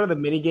 it's like one of the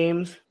mini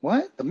games.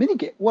 What? The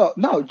minigame? Well,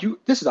 no.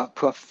 This is a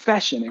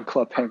profession in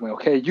Club Penguin.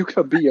 Okay, you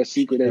could be a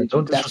secret Yeah, agent.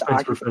 don't That's disrespect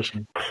his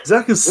occupation. profession.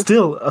 Zach is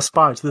still a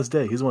spy to this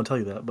day. He doesn't want to tell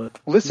you that, but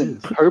Listen,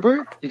 he is.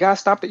 Herbert, you gotta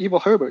stop the evil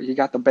Herbert. You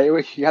got the bear.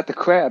 You got the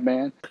crab,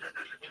 man.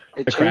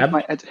 It The changed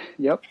crab?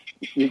 Yep,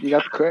 you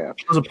got the crab.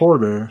 It was a polar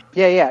bear.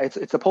 Yeah. It's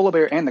the polar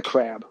bear and the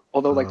crab.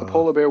 Although, like, the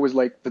polar bear was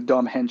like the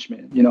dumb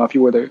henchman. You know, if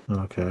you were to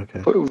Okay.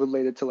 put it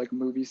related to like a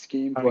movie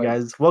scheme. All right,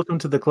 guys. Welcome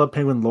to the Club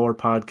Penguin Lore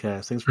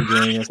podcast. Thanks for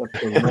joining us.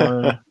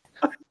 Episode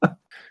 1.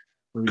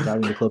 We're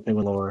diving into Club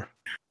Penguin lore.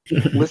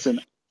 Listen,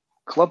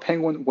 Club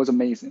Penguin was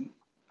amazing.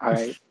 All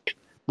right.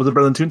 Was it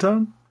better than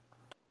Toontown?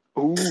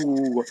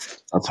 Ooh,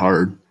 That's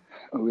hard.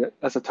 oh, yeah,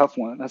 that's a tough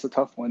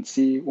one.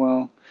 See,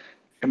 well,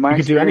 in my You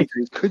could do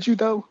experience, could you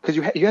though? Because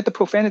you had the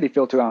profanity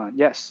filter on.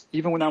 Yes,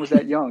 even when I was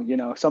that young, you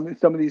know, some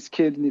of these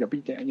kids need a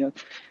beatdown. You know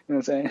what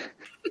I'm saying?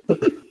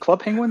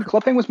 Club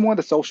Penguin's more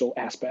the social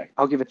aspect.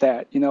 I'll give it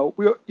that. You know,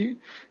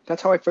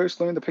 that's how I first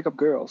learned to pick up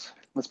girls.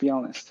 Let's be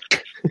honest.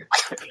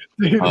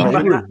 Dude, Oh,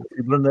 like,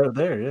 You learned that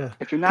there, yeah.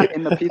 If you're not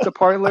in the pizza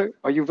parlor,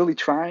 are you really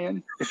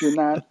trying? If you're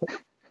not,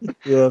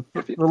 Yeah.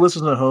 For the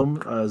listeners at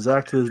home,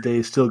 Zach to this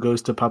day still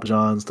goes to Papa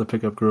John's to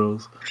pick up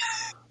girls.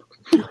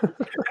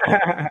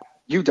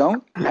 you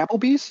don't.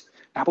 Applebee's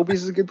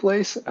is a good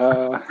place.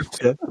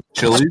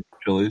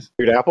 Chili's.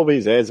 Dude,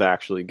 Applebee's is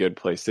actually a good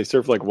place. They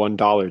serve like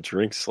 $1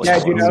 drinks. Like, yeah,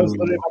 dude, I was Ooh.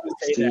 literally about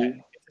to say that.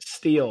 It's a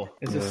steal.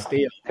 It's a Yeah.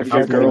 steal. Have you Our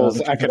guys Okay. girl's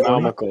Yeah.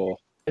 economical.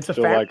 It's a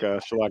She'll fact.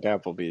 like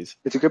Applebee's.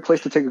 It's a good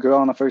place to take a girl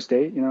on a first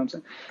date. You know what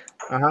I'm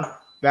saying?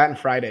 That and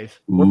Fridays.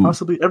 Or Ooh.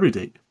 possibly every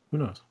date. Who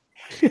knows?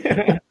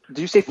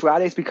 Do you say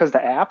Fridays because the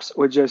apps,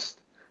 or just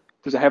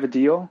does it have a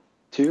deal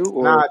too?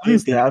 Or Nah,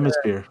 It's the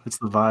atmosphere. It's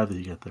the vibe that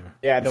you get there.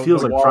 Yeah, It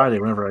feels like wall. Friday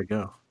whenever I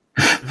go.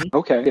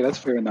 okay, that's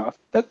fair enough.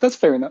 That's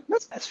fair enough.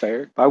 That's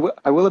fair. But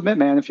I will admit,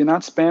 man, if you're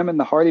not spamming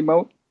the heart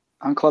emote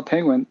on Club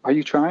Penguin, are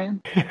you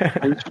trying?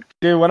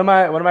 Dude, one of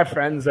my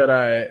friends that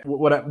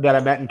I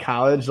met in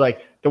college,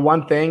 like the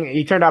one thing,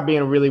 he turned out being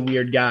a really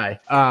weird guy.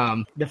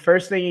 The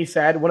first thing he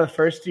said, one of the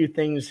first few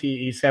things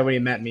he said when he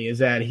met me is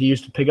that he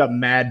used to pick up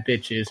mad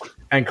bitches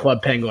and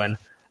Club Penguin.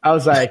 I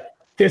was like,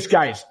 this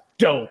guy's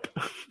dope.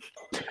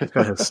 This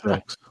guy has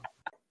sex.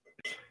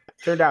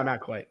 Turned out not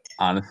quite.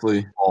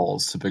 Honestly,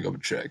 balls to pick up a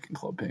check in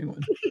Club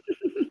Penguin.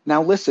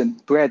 Now listen,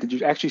 Brad, did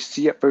you actually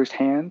see it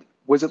firsthand?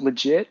 Was it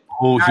legit?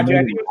 Oh, Nah, he dude, I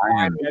made think it he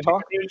lying.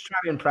 he was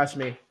trying to impress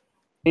me.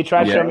 He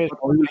tried to Yeah, show me his he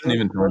wasn't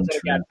even telling the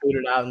and got truth.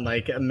 booted out in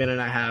like a minute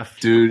and a half.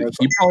 Dude,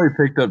 he probably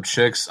picked up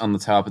chicks on the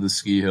top of the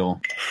ski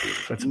hill.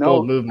 That's a No.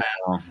 bold move, man.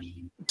 Oh,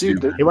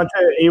 Dude, He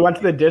went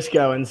to the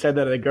disco and said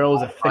that the girl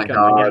was a my thick one and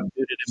got God.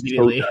 booted so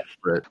immediately.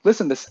 desperate.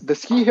 listen, the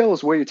ski hill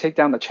is where you take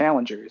down the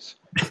challengers.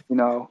 You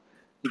know,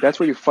 that's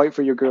where you fight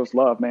for your girl's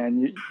love, man.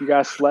 You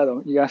gotta sled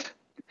them. You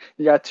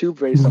got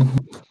tube race them.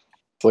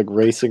 It's like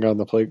racing on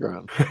the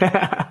playground.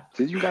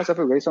 Did you guys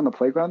ever race on the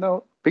playground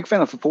though? Big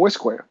fan of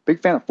Foursquare.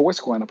 Big fan of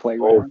Foursquare on the Oh,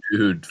 playground.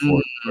 dude.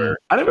 Foursquare.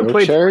 I never No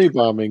played. cherry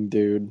bombing,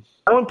 dude.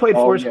 I only played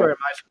Oh, Foursquare yeah. in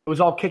my school. It was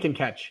all kick and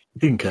catch.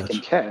 You can Can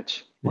catch.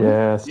 catch.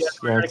 Yes,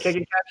 Remember yes. kick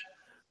and catch.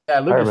 Yeah,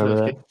 Lucas remember knows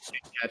that.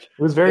 kick and catch.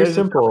 It was very There's-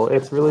 simple.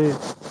 It's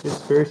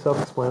very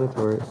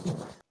self-explanatory.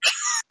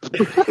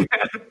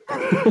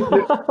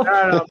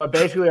 No. But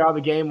basically, all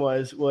the game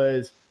was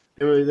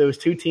there was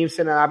two teams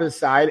sitting on the opposite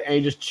side, and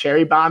you just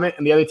cherry bomb it,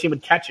 and the other team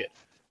would catch it.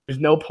 There's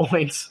no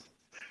points,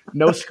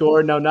 no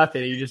score, no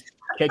nothing. You just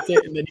kicked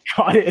it, and then you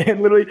caught it,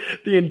 and literally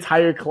the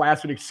entire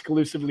class would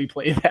exclusively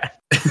play that.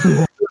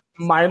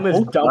 Mindless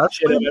Oh, dumb that's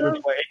shit I've what ever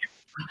you played.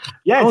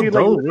 Yeah, How dude.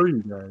 dull Like, were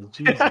you guys?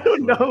 Jesus, I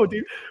don't bro. know,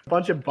 dude.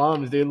 Bunch of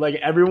bums, dude. Like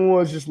everyone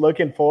was just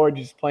looking forward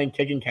to just playing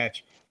kick and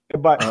catch.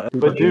 But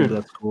But dude,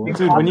 that's cool.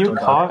 dude, when you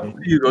caught,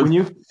 when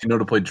you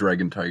to play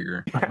Dragon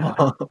Tiger.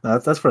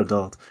 that's for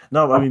adults.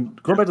 No, I mean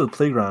going back to the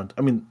playground.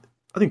 I mean,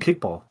 I think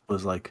kickball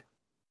was like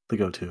the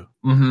go-to.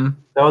 Mm-hmm.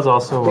 that was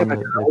also one that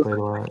I played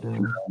a lot. Yeah.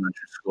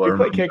 Elementary school. I we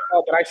played remember.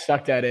 kickball, but I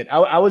sucked at it.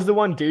 I was the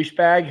one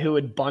douchebag who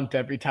would bunt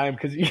every time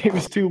because he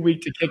was too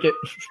weak to kick it.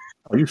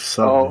 Oh, you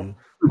suck, Oh. dude.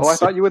 Oh, I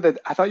thought you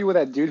were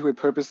that dude who would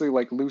purposely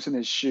like loosen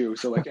his shoe,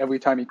 so like every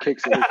time he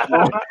kicks it.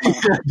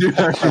 Dude,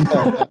 I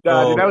remember. No,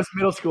 Oh, dude, that was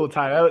middle school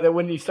time. That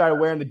when you started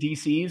wearing the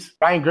DCs.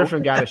 Ryan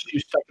Griffin got his shoe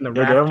stuck in the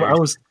Yeah, dude,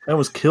 rafters. I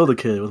almost killed a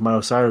kid with my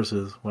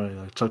Osiris's when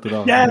I chucked it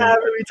off. Yeah, I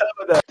remember you talking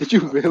about that. Did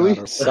you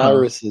really?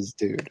 Cyrus's,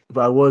 dude.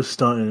 But I was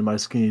stunting in my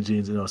skinny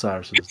jeans and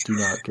Osiris's. Do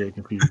not get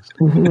confused.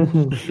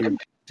 Do you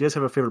guys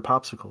have a favorite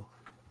popsicle?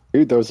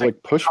 Dude, those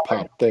like push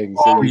pop things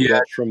Oh, that you yeah.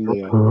 get from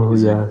the. Oh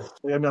yes.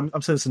 I mean,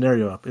 I'm setting a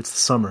scenario up. It's the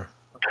summer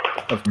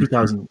of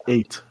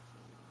 2008.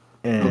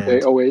 And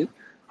Okay. Oh wait.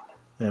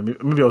 yeah,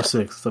 maybe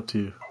 06. It's up to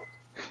you.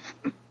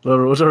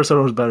 Whichever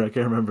summer was better, I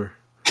can't remember.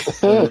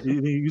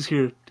 You just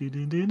hear.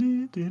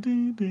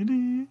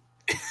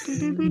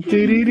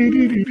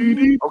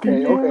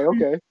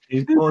 Okay.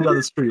 He's pulling down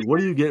the street. What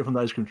do you get from the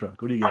ice cream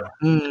truck? What do you get?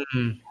 Mm.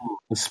 The I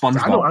know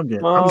SpongeBob. I'm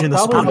getting. Well, I'm getting the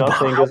probably SpongeBob.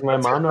 nothing because my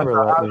mom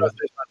never let me.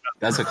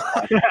 That's a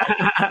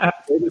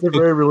It's a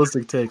very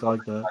realistic take. I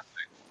like that.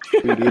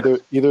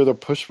 Dude, either the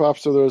push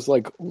pops or those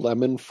like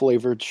lemon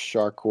flavored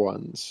shark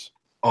ones.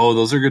 Oh,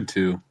 those are good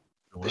too.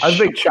 I was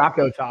a big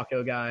Choco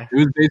Taco guy. It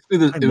was basically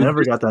the. I it was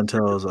never got that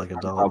until I was like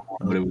adult.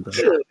 But it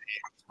was-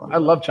 I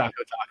love Choco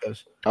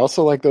Tacos. I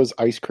also like those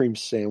ice cream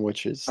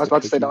sandwiches. I was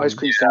about to say the ice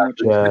cream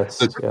sandwiches. Yes,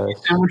 The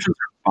yes, sandwiches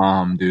are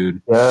bomb,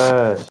 dude.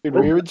 yes. Dude,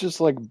 we would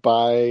just like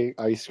buy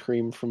ice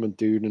cream from a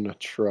dude in a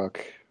truck.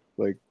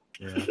 Like,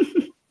 Yeah.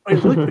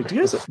 Wait, really quick, do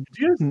you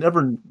guys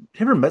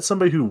never met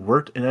somebody who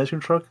worked in an ice cream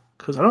truck?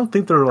 Because I don't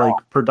think they're like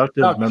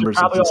productive No, 'cause members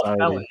they're of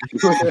probably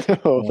all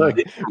society. no,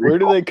 like where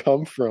do they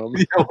come from?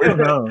 I don't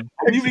know.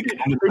 They're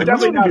It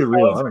definitely might not be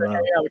real, fellas I that don't know.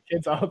 hang out with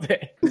kids all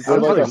day. Is there I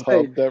was like a gonna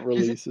say, hub that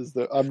releases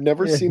the? I've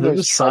never Yeah, seen they're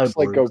those just trucks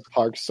like go cyborgs.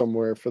 park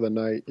somewhere for the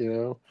night. You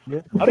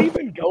know? How do you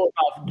even go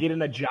about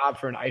getting a job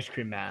for an ice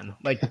cream man?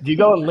 Like, do you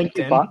go on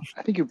LinkedIn?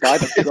 I think you buy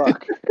the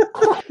truck.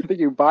 I think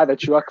you buy the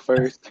truck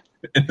first.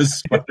 In a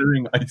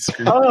sputtering ice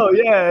cream. Oh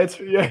yeah,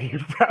 you're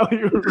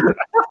probably right.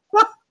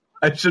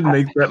 I should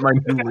make that my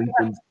new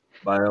LinkedIn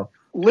bio.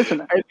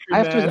 Listen, Ice cream I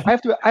have man.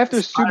 to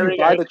assume you Aspiring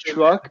buy the ice cream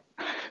truck.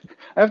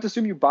 I have to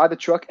assume you buy the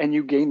truck and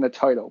you gain the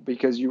title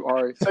because you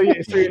are So you're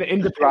an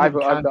independent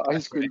driver of the contractor.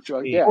 ice cream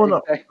truck. Yeah. Well, no.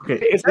 exactly.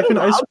 Okay, Is that if an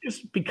allowed ice to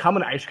just become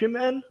an ice cream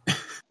man? I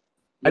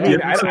Yeah, mean, you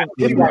I don't.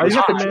 if You an have, ice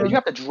to, cream man- you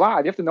have to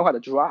drive. You have to know how to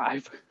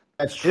drive.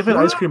 That's if an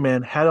true. ice cream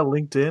man had a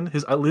LinkedIn,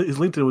 his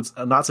LinkedIn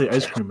would not say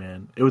ice cream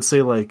man. It would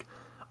say like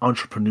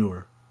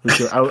entrepreneur. It would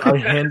say, I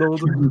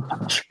handled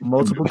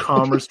multiple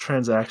commerce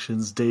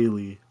transactions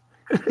daily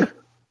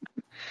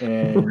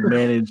and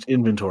managed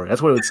inventory.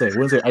 That's what it would say. It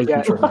wouldn't say ice cream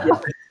Yeah. truck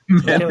man.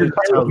 You can't really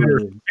tell who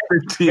it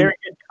is. Very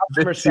good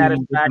customer 15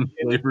 satisfaction.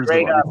 flavors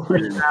Great of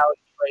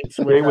personality traits.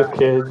 Great with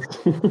kids.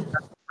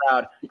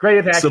 Proud. Great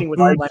at acting with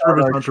food all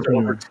service my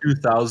entrepreneur. Over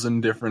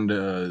 2,000 different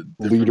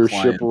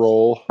Leadership clients.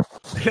 role.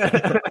 Let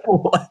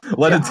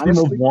Yeah, a team of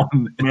honestly.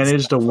 one.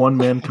 Managed a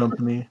one-man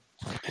company.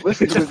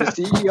 Listen, he was the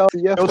CEO,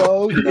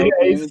 CFO. You know, Yeah,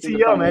 he's anything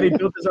the CEO, man. He about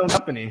built his own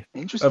company.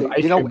 Interesting. of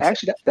ice You know, cream.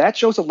 actually, that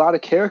shows a lot of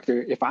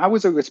character. If I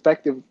was a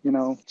respective,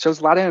 shows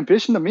a lot of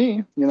ambition to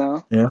me.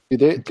 Do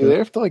they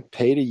have to like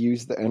pay to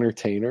use the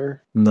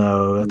entertainer?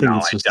 No, I think No,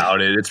 it's I just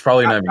doubt it. It's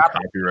probably not even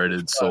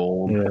copyrighted.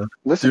 Sold. yeah.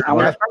 Listen, Dude, I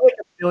want There's probably like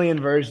a billion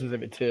versions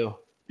of it too.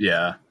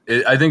 Yeah,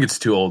 I think it's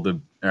too old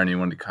to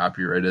anyone to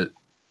copyright it.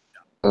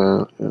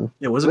 Yeah,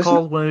 what's it Listen-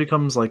 called when it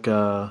becomes like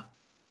a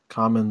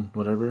common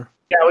whatever?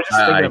 Yeah, I was just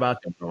thinking I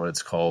about don't know what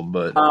it's called,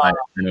 but I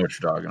know what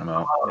you're talking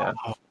about. Yeah.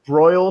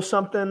 Royal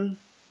something.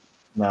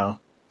 No,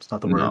 it's not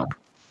the word. No.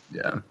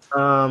 Yeah.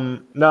 No,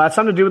 that's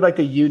something to do with like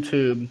the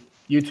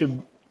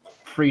YouTube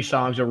free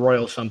songs or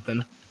Royal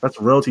something. That's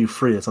royalty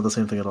free. It's not the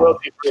same thing at all.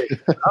 Royalty free.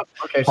 Oh,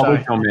 okay, sorry.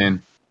 Public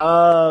domain.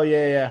 Oh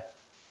yeah.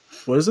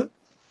 What is it?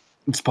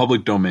 It's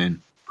public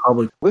domain.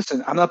 Probably.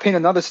 Listen, I'm not painting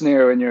another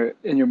scenario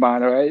in your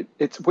mind. All right,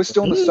 we're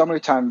still in the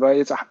summertime, right?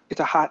 It's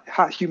a hot,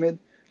 humid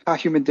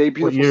day, What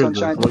beautiful year is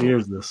sunshine. this? What year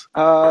is this?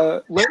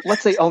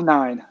 Let's say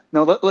 09.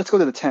 No, let's go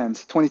to the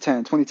 10s.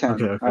 2010.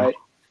 Okay. All right.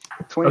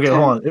 2010. Okay,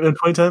 hold on. In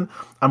 2010,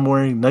 I'm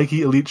wearing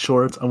Nike Elite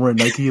shorts. I'm wearing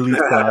Nike Elite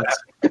flats.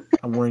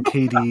 I'm wearing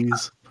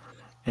KDs,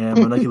 and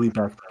my Nike Elite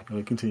backpack.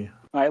 Okay, continue.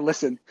 All right,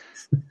 listen.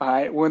 All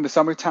right, we're in the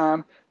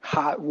summertime,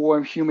 hot,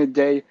 warm, humid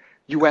day.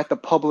 You at the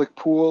public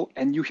pool,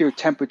 and you hear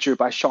 "Temperature"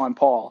 by Sean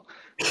Paul.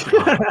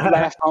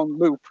 Last on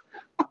loop.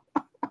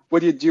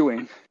 What are you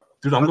doing?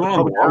 Dude, I'm going on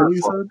the What water.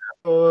 you said?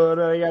 Oh,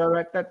 I gotta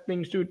write that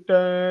things to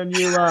turn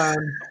you on.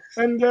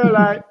 And you're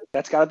like,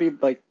 That's got to be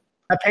like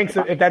that paints.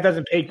 If that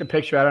doesn't paint the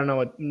picture, I don't know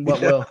what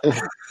will.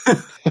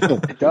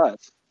 it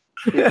does.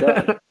 It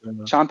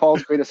does. Sean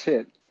Paul's greatest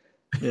hit.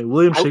 Yeah,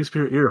 William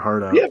Shakespeare, ear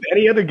hard out. Do you have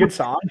any other good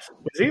songs?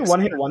 Was he a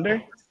one-hit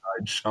wonder?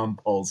 Sean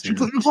Paul's here.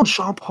 You call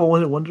Sean Paul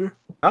One Hit Wonder?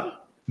 Huh?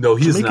 No,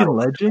 he's Jamaican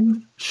not.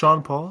 legend,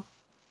 Sean Paul.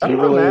 I He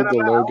don't know, man. related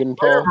to Logan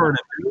Paul. I'm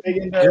big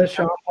into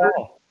Sean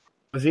Paul.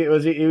 He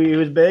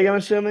was big, I'm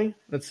assuming?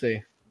 Let's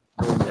see.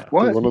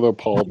 What? One of the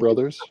Paul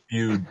brothers.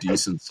 Few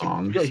decent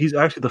songs. Yeah, he's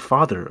actually the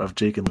father of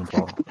Jake and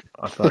Paul.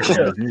 I thought you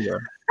guys knew that.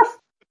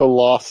 The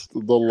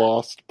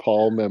lost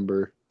Paul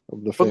member of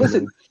the But family.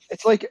 listen,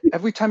 it's like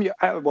every time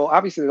well,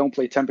 obviously they don't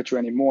play Temperature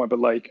anymore, but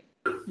like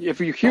if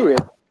you hear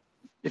it,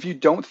 if you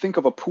don't think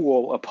of a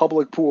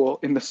public pool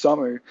in the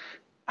summer,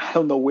 I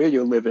don't know where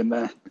you're living,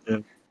 man.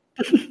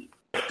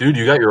 Dude,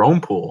 you got your own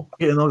pool.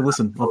 Okay, no,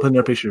 listen, I'll put in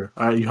their picture.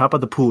 All right, you hop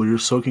out the pool, you're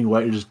soaking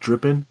wet, you're just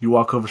dripping. You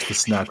walk over to the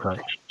snack hut.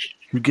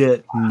 You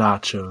get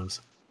nachos,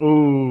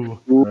 Ooh.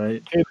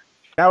 right?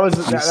 That was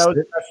the best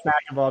snack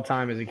of all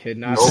time as a kid.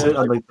 You Not sit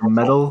on like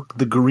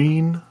the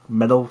green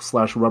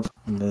metal/rubber,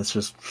 and then it's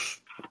just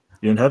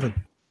you're in heaven.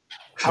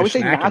 I would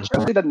say snacking.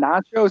 nachos. The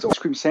nachos ice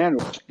cream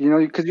sandwich. You know,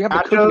 because you have the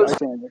Nachos? cookie ice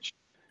sandwich.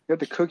 You have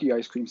the cookie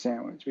ice cream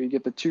sandwich where you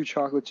get the 2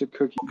 chocolate chip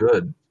cookies.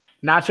 Good.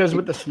 nachos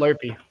with the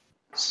Slurpee.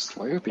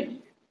 Slurpee.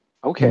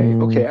 Okay.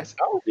 Yeah,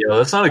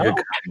 that's not a good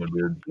combo,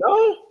 dude.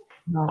 No.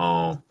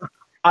 Oh.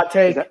 Hot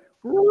take. Is that-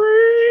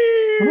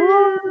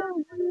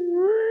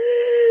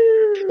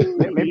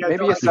 Maybe a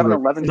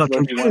 7-Eleven No, Slurpee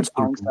convenience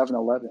on Slurpee.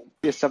 7-Eleven.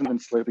 Maybe a 7-Eleven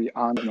Slurpee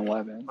on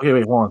 7-Eleven. Okay,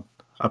 wait, hold on.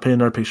 I'll put in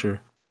another picture.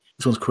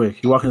 This one's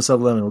quick. You walk into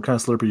 7-Eleven, what kind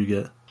of Slurpee you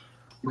get?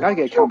 You gotta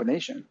get a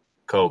combination.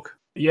 Coke.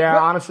 Yeah,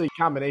 honestly,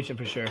 combination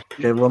for sure.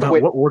 Okay, well, now,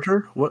 Wait. what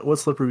order? What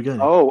Slurpee are we getting?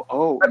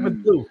 Red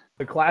with blue,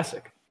 the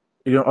classic.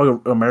 You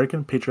know,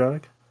 American,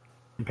 patriotic?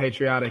 And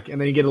patriotic, and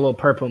then you get a little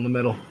purple in the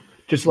middle,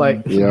 just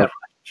like Yeah.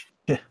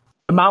 the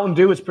Mountain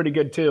Dew is pretty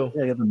good too.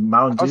 Yeah, you got the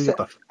Mountain Dew, you got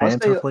the I'll say-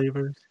 Fanta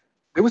flavors.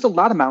 There was a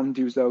lot of Mountain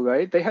Dews though,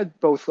 right? They had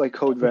both like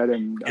Code Red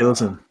and. Hey,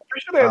 listen,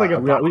 Pretty sure they had like a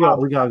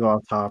we gotta go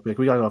off topic.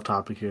 We gotta go off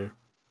topic here.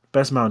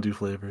 Best Mountain Dew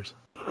flavors.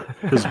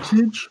 Because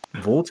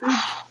voltage,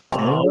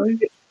 anyway?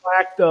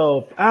 black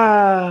though.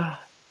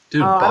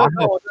 Dude, I Baja don't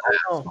know.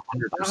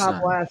 Baja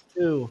 100%. Blast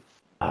too.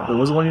 What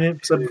was the one you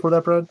said before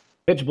that, Brad?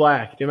 Pitch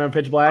Black. Do you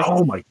remember Pitch Black?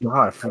 Oh my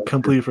god, I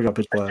completely forgot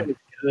Pitch Black.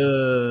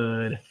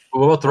 Good.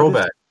 What about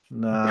Throwback?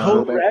 Nah,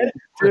 Code Red,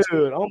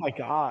 dude. Oh my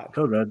god.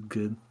 Code Red,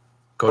 good.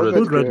 Go to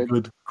That's Code Red, good.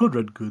 good. Code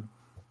Red, good.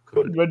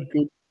 Code Red,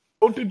 good.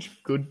 Voltage,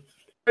 good.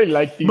 I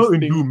like these Mountain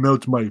things. Dew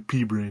melts my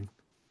pea brain.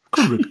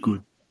 Code Red,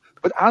 good.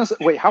 But honestly,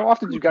 wait, how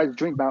often do you guys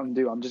drink Mountain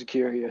Dew? I'm just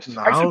curious.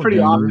 Actually, pretty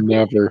dude. often.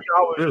 Never. You're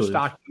always Really?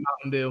 stocked in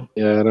Mountain Dew.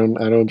 Yeah,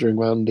 I don't drink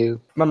Mountain Dew.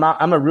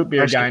 I'm a root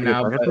beer Actually, guy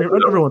now, yeah, but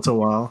every once in a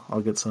while,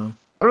 I'll get some.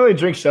 I don't really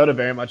drink soda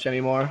very much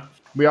anymore.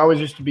 We always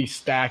used to be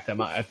stacked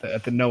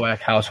at the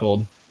Nowak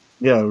household.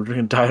 Yeah, we're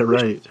drinking Diet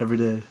Right every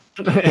day.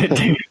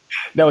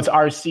 No, it's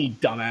RC,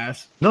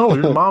 dumbass. No,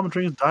 your mom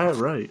drinks Diet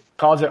Right.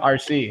 Calls it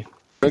RC.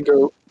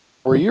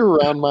 Were you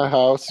around my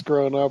house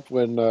growing up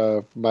when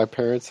my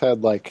parents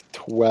had like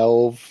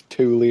 12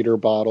 2-liter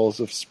bottles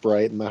of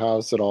Sprite in the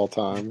house at all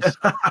times?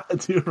 I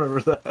do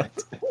remember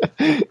that.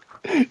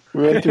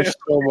 We went through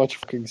so much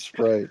fucking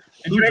Sprite.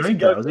 Did Who you actually drank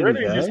go that? Was it through it,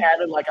 your or you just dad?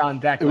 have it like on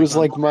deck? It was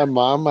like my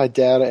mom, my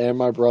dad, and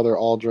my brother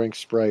all drank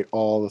Sprite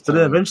all the So time.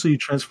 then eventually you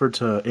transferred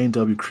to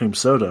A&W Cream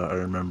Soda, I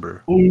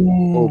remember.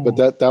 Oh, but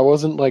that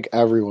wasn't like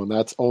everyone.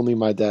 That's only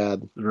my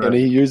dad, Right. and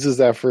he uses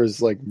that for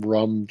his like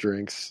rum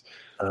drinks.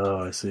 Oh,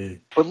 I see.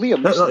 But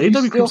Liam, No, you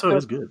A&W Cream still Soda have-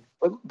 is good.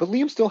 but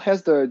Liam still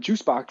has the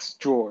juice box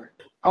drawer.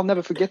 I'll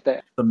never forget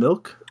that. The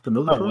milk? The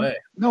milk? No one? way.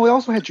 No, it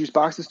also had juice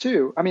boxes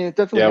too. I mean, it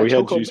definitely Yeah, had we had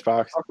chocolate juice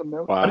box. chocolate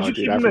milk. Why Wow, did you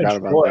dude, keep I them in forgot a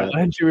about drawer? that. Why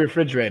didn't you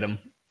refrigerate them?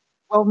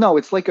 Well, no,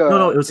 it's like a.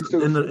 No, it was it's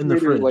a in the refrigerator,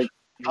 fridge. Like,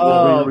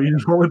 Oh. Where you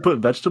normally put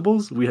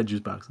vegetables, we had juice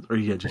boxes, or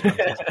you had juice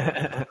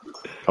boxes.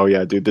 Oh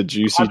yeah, dude, the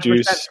juicy 100%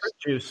 juice. fruit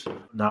juice.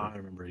 No, I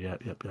remember.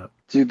 Yep.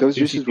 Dude, those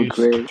Juicy juices were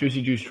juice. great.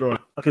 Juicy juice drawer.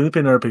 Okay, let me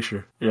paint another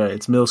picture. Yeah,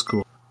 it's middle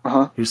school.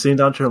 You're sitting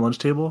down to your lunch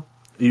table.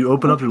 You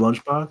open up your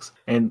lunchbox,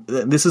 and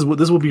this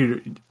will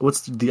be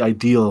what's the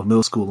ideal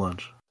middle school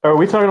lunch? Are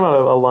we talking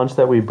about a lunch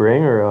that we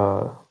bring,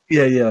 or?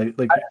 Yeah,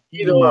 like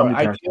Either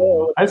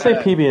or. I'd say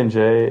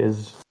PB&J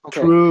is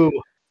Okay. True.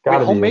 gotta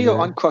be homemade in or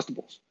there.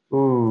 Uncrustables?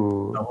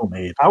 Ooh. No,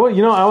 homemade. I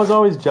was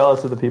always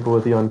jealous of the people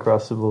with the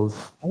Uncrustables.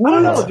 I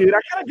don't know, dude. I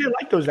kind of didn't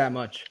like those that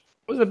much.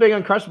 I was a big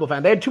Uncrustable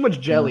fan. They had too much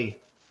jelly.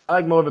 I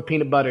like more of a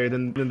peanut butter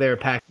than they were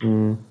packed.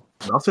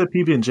 I'll say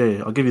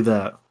PB&J. I'll give you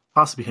that.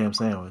 Possibly ham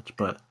sandwich,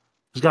 but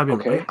there's gotta be.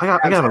 Okay.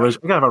 I got a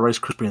Rice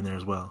Krispie in there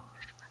as well.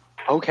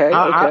 Okay.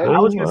 I Okay.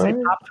 was gonna say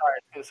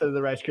Pop-Tart instead of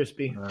the Rice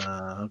Krispie.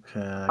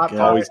 Okay. I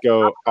Pop-Tart.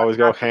 guess. Always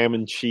go ham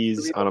and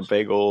cheese on a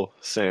bagel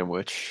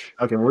sandwich.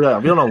 Okay, we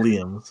don't know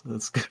Liam's.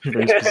 It's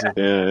very specific.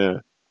 Yeah.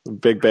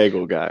 Big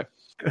bagel guy.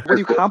 What are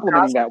you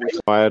complimenting that with?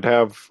 I'd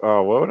have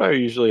what would I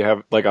usually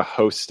have? Like a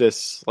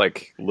Hostess,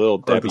 like little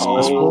Debbie. the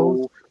Swiss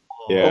rolls?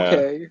 Yeah.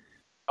 Okay.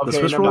 The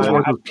Swiss rolls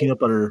work with peanut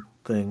butter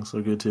things.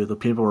 They're good too. The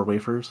peanut butter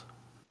wafers.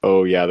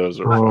 Oh yeah, those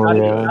are. Oh,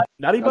 yeah.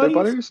 Nutty Nutty Buddies?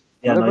 butters?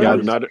 Yeah, Nutty Yeah,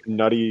 butters?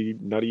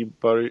 nutty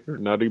butter,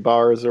 nutty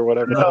bars or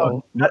whatever.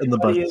 No. Not in the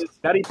Nutty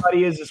buttons.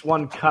 Buddy is this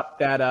one cup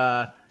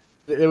that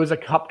there was a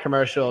cup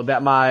commercial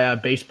that my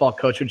baseball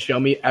coach would show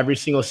me every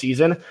single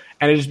season,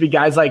 and it'd just be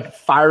guys like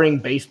firing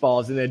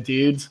baseballs in their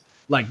dudes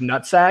like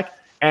nutsack,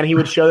 and he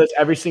would show this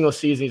every single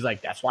season. He's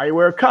like, "That's why you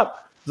wear a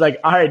cup." He's like,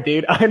 "All right,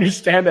 dude, I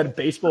understand that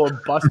baseball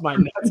would bust my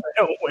nuts. I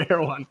don't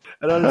wear one.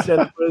 I don't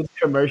understand this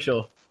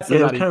commercial."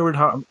 Yeah, it's kind of weird.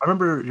 How I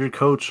remember your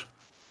coach,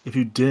 if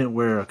you didn't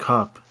wear a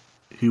cup,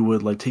 he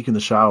would like take you in the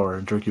shower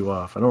and jerk you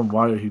off. I don't know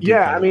why he did Yeah,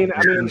 that. I mean,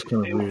 it was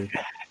kind of weird.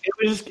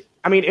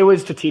 it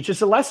was to teach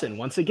us a lesson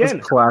once again.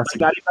 It's classic.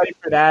 Not anybody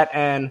for that,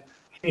 and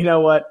you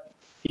know what?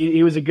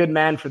 He was a good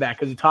man for that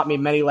because he taught me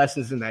many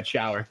lessons in that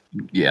shower.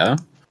 Yeah.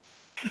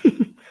 Did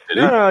he?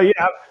 No,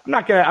 yeah,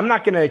 I'm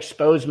not gonna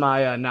expose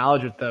my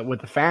knowledge with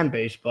the fan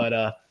base,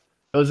 but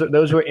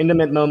those were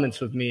intimate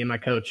moments with me and my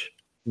coach.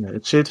 Yeah,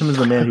 it shaped him as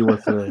the man he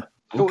was today.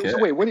 Okay. So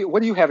wait, what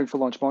are you having for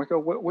lunch, Marco?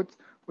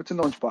 What's in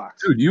the lunchbox?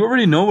 Dude, you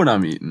already know what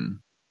I'm eating.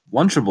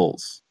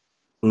 Lunchables.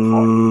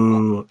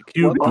 Ooh,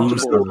 cute What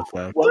boost Lunchable?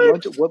 effect.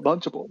 What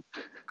Lunchable?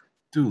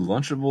 Dude,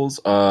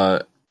 Lunchables.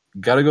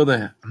 Gotta go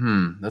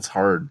that's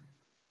hard.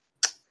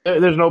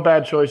 There's no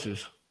bad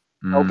choices.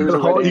 Oh, They're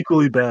all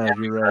equally bad.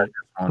 You're right.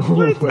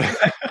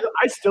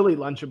 I still eat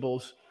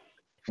Lunchables.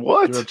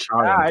 What? You're a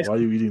child. Yeah, Why are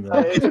you eating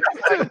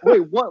that? Wait,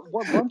 what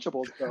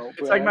Lunchables though?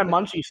 It's like my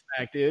munchie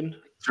snack, dude.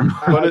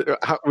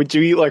 Would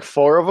you eat like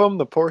 4 of them?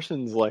 The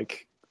portion's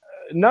like.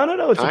 No.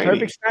 It's Tiny. a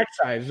perfect snack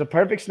size. It's a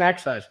perfect snack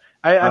size.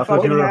 I thought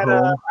fucking you were had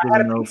home, I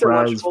had a you know, pizza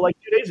fries. Lunchable like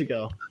 2 days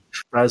ago.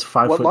 Brad's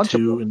What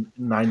 5'2" and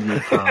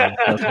 98 pounds.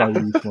 That's why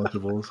you eat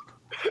Lunchables.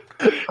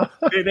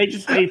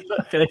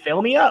 they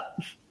fill me up.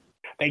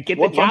 They get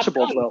What the job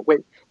Lunchables done. though? Wait,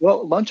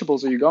 what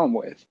Lunchables are you going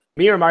with?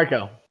 Me or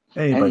Marco?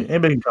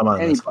 Anybody can come on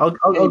this.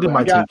 I'll give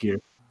my take here.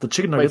 The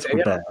chicken nuggets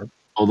were bad.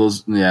 Oh,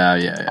 those.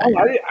 Yeah. Oh,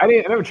 I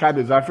never tried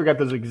those. I forgot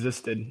those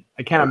existed.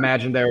 I can't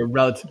imagine they were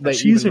relative. The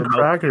cheese and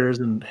crackers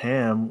and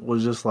ham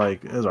was just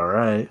like, it was all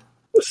right.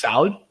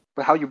 Salad.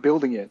 But how you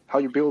building it? Are Oh,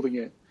 a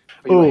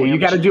you ham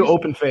got to and do cheese?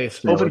 open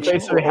face. Yeah. Open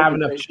face so they have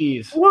Open enough face.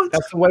 cheese. What?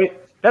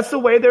 That's the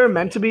way they're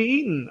meant to be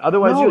eaten.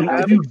 Otherwise, No, you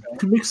have if you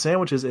can make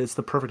sandwiches, it's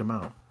the perfect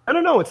amount.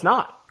 No, it's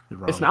not. You're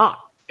wrong. It's not.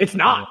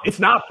 It's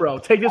not, bro.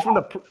 Take this from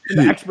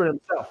the expert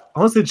himself.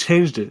 Unless they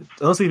changed it.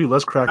 Unless they give you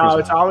less crackers. No,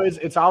 now.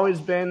 it's always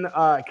been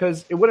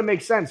because it wouldn't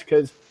make sense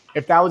because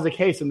if that was the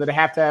case, then they'd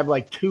have to have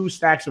like 2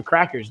 stacks of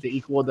crackers to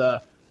equal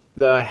the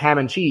ham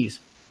and cheese.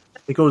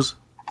 It goes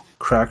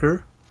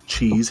cracker,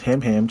 cheese,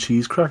 ham,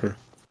 cheese, cracker.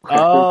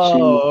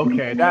 Oh,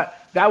 okay.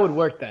 That would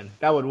work then.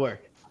 That would work.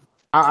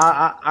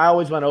 I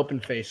always went open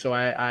face, so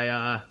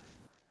I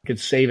could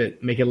save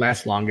it, make it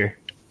last longer.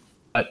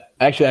 But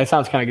actually, that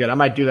sounds kind of good. I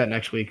might do that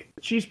next week.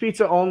 Cheese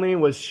pizza only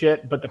was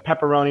shit, but the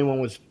pepperoni one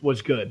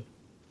was good.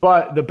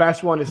 But the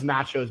best one is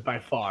nachos by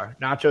far.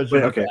 Nachos.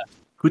 Wait, are okay. the Can best.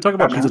 we talk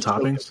about pizza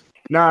toppings?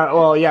 No,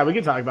 well, yeah, we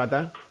can talk about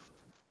that.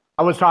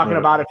 I was talking Right.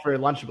 about it for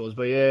Lunchables,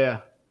 but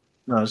yeah.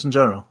 No, just in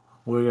general.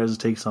 What are your guys'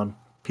 takes on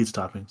pizza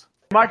toppings?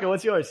 Marco,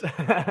 what's yours?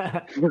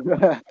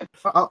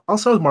 I'll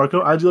start with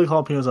Marco. I do like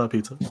jalapenos on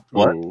pizza.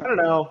 What? I don't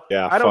know.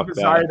 Yeah, I don't fuck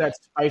desire that. that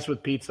spice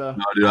with pizza.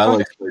 No, dude, I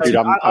like. Dude,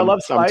 I love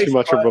I'm spice, too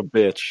much of but- a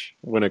bitch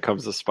when it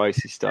comes to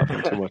spicy stuff.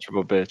 I'm too much of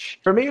a bitch.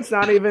 For me, it's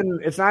not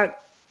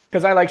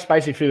because I like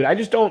spicy food. I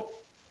just don't.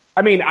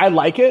 I mean, I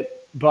like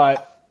it,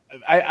 but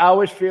I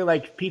always feel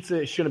like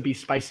pizza shouldn't be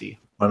spicy.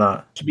 Why not?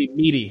 It should be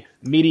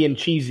meaty and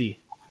cheesy.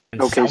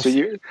 And Okay, so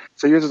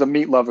yours is a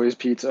meat lover's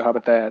pizza. How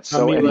about that?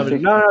 So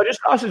anything- no, just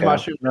sausage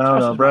mushroom. No,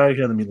 Sausage Brad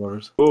got the meat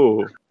lovers.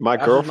 Ooh, my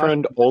That's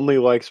girlfriend only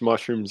likes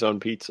mushrooms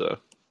on pizza.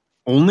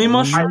 Only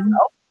mushroom?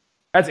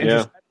 That's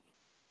interesting.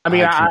 I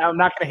mean, I can't- I'm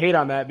not going to hate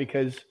on that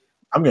because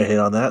I'm gonna hate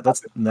on that.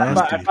 That's I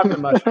nasty. fuck with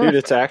mushrooms. Dude,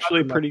 it's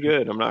actually pretty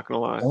good. I'm not gonna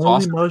lie. Only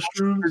Sausage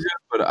mushrooms?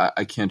 but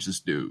I can't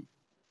just do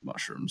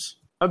mushrooms.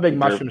 I'm a big They're-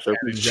 mushroom they're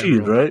fan in Cheese,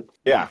 general. right?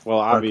 Yeah, well,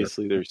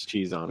 obviously there's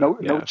cheese on it. No,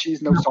 yeah. no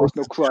cheese, no sauce,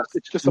 no crust.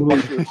 It's just a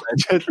mushroom.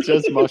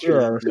 just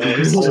mushrooms. Yeah, man.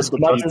 it's It's just just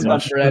Mushrooms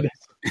on bread.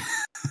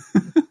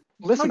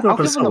 Listen, I'm I'll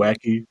going give for them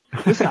wacky.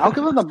 listen, I'll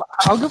give them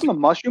the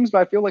mushrooms, but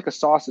I feel like a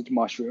sausage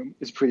mushroom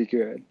is pretty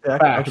good. Yeah,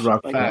 I could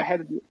rock Like that. I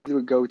had to do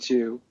a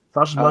go-to.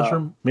 Sausage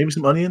mushroom, maybe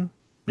some onion,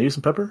 maybe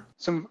some pepper.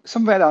 Some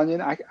red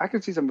onion. I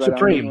could see some red onion.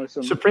 Supreme. Or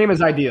some... Supreme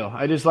is ideal.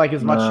 I just like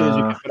as much shit as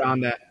you can put on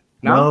that.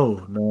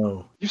 No?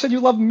 No. You said you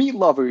love meat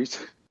lovers.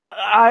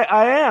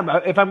 I am.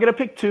 If I'm gonna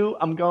pick two,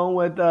 I'm going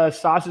with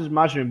sausage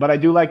mushroom. But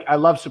I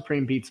love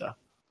Supreme pizza.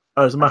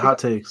 All right, so my hot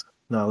takes.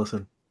 Now listen,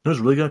 you know what's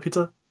really good on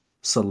pizza?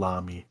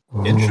 Salami.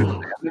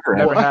 Interesting.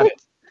 Never had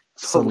it.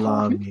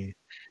 Salami.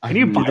 Can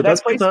you buy The that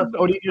best place, pizza-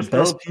 or do you just the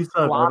best throw pizza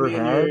I've salami ever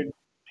in your had.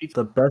 pizza?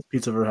 The best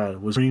pizza I've ever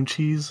had was cream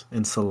cheese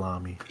and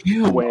salami.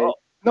 No way.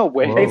 No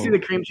way. I can see the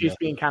cream cheese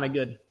being kind of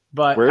good,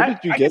 but Where did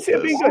you I get can see it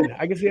this? being good.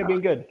 I can see it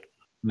being good.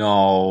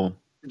 No.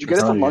 Did you get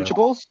it from Oh, yeah.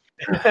 Lunchables?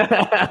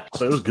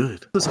 So it was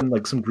good. There's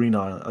some green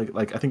on it,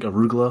 like I think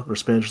arugula or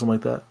spinach or something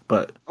like that.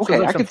 But Okay, Sounds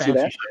like I some can see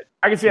fancy that. shit.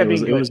 I can see that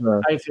being good.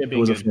 I can see it it being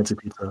was a good. fancy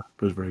pizza.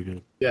 It was very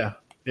good. Yeah.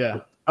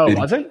 Oh,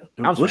 was it? It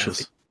Sounds was delicious.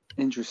 fancy.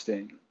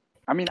 Interesting.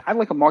 I mean, I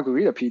like a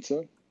margarita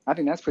pizza. I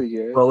think that's pretty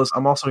good. Well, listen,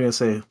 I'm also gonna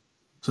say,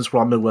 since we're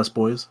all Midwest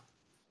boys,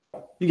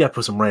 you gotta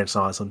put some ranch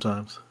on it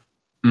sometimes.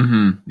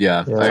 Mm-hmm.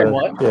 Yeah. Yeah. I-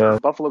 What? Yeah.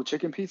 Buffalo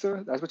chicken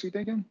pizza? That's what you're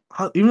thinking?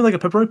 Even like a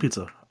pepperoni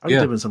pizza, I could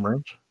Yeah. dip in some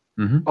ranch.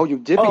 Oh, you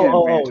dipping Oh, it in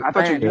oh, ranch. oh, I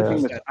thought you were ranch.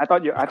 using Yeah. I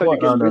thought you No,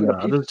 getting rid of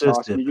the no, pizza just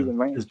sauce and you're using dipping.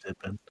 ranch. Just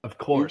dipping. Of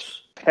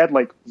course. Had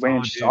like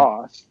ranch dude.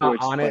 sauce. where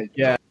it's On it.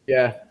 like-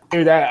 Yeah.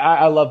 Dude,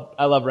 I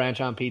love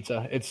ranch on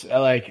pizza. It's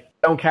like,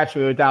 don't catch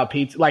me without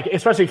pizza. Like,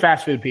 especially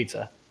fast food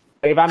pizza.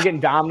 Like, if I'm getting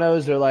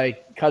Domino's or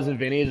like Cousin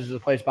Vinny's, is a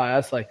place by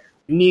us, like,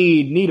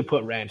 need to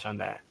put ranch on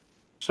that.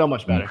 So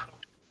much better.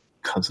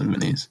 Cousin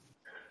Vinny's.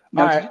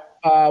 Now,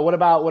 All right. What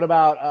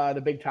about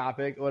the big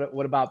topic?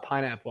 What about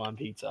pineapple on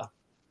pizza?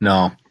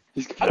 No.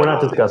 We're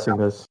not discussing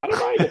this. I don't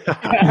mind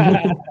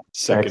it.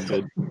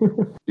 Seconded.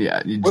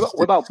 Yeah. You What, just,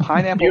 what about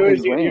pineapple You're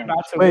and ranch?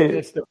 about to Wait.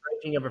 witness the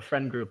breaking of a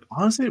friend group.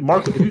 Honestly,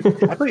 Marco,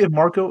 I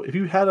think if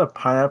you had a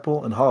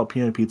pineapple and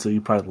jalapeno pizza,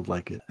 you probably would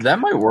like it. that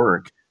might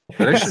work.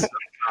 That actually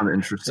sounds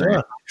interesting.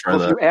 Yeah. Try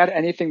Well, if that. you add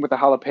anything with a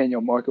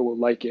jalapeno, Marco will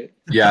like it.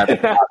 Yeah,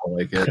 I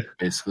like it,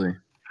 basically.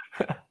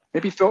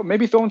 Maybe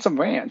throw in some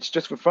ranch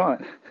just for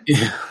fun.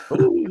 Yeah.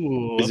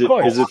 Ooh, Is of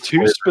course. it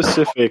too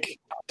specific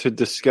to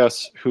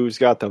discuss who's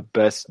got the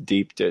best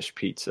deep dish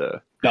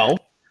pizza? No.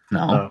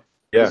 No.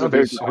 Yeah, That's a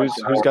very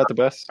who's got the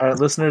best? All right,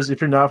 listeners,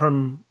 if you're not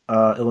from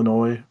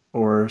Illinois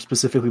or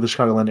specifically the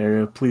Chicagoland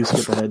area, please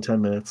skip ahead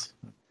 10 minutes.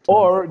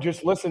 Or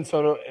just listen.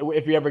 So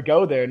if you ever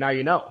go there, now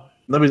you know.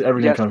 Nobody's ever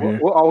gonna Yes, come here.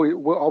 we're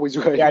always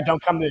right. Yeah,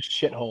 don't come to this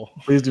shithole.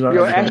 Please do not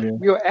come here.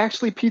 We are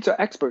actually pizza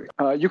experts.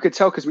 You could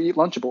tell because we eat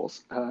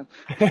Lunchables. Yeah,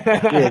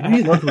 if you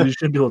eat Lunchables, you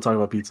shouldn't be able to talk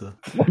about pizza.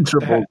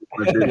 Triple.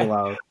 You're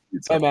allowed.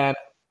 Hey man,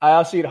 I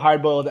also eat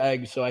hard-boiled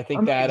eggs, so I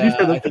think that I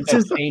think this that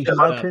is, changes in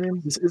my the-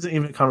 opinion, this isn't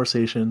even a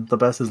conversation. The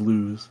best is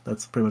lose.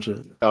 That's pretty much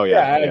it. Oh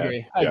Yeah, yeah, I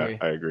agree. I agree.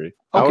 I agree. Okay,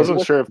 I wasn't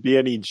well- sure if be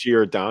any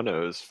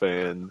Giordano's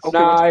fans. Okay,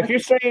 Nah, what's if you're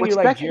saying you what's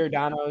like back-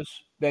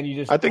 Giordano's, then you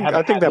just I think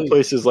haven't had that Lou's.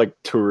 place is like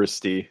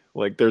touristy.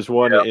 Like there's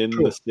one Yeah, in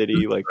true. the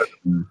city. Like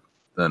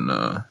Then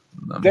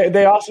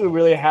They also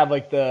really have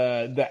like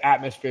the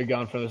atmosphere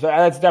going for them. So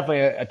that's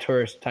definitely a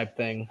tourist type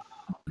thing.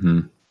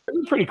 Mhm.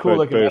 It's pretty cool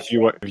but looking. if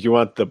you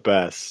want the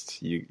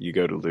best, you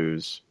go to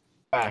Lou's.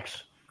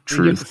 Facts. You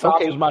Truth. get the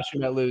sausage Okay.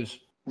 mushroom at Lou's.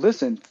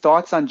 Listen,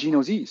 thoughts on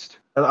Geno's East?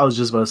 I was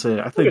just about to say,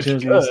 I think It's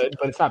Geno's good, East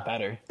but it's not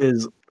better.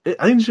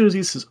 I think Geno's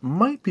East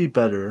might be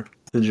better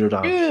than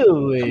Giordano. To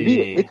me,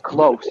 Really? it's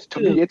close. To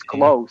me, it's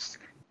close.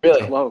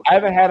 Really? close. I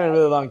haven't had it in a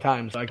really long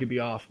time, so I could be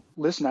off.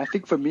 Listen, I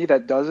think for me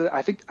that does it.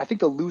 I think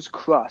the loose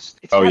crust.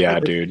 It's Oh got yeah,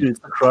 the- dude. It's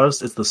the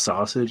crust, it's the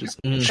sausage, it's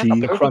the Mm. It's got cheese. the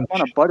The perfect crunch.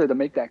 amount of butter to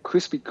make that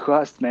crispy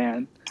crust,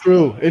 man.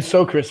 True. It's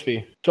so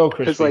crispy. So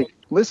crispy. Because like,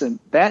 listen,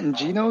 that and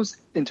Geno's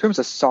in terms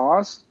of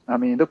sauce, I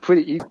mean, they're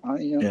pretty equal.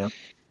 You know?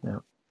 Yeah.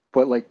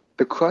 But like,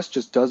 the crust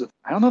just does it.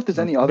 I don't know if there's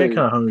any I'm other. getting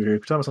kind of hungry here.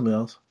 Can we talk about something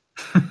else?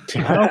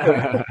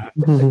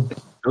 we've been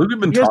If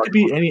you guys talking. could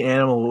be any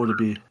animal, what would it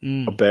be?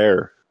 Mm. A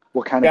bear.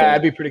 What kind of? Yeah, bear?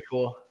 that'd be pretty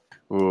cool.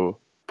 Ooh,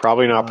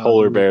 probably not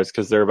polar bears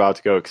because they're about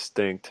to go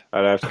extinct.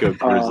 I'd have to go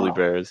grizzly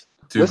bears.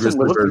 Dude, Listen,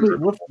 grizzly listen,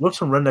 bears- What if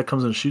some redneck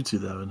comes and shoots you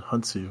though and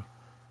hunts you?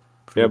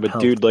 for Yeah, your but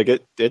pelt? dude, like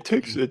it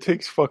takes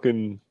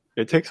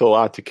a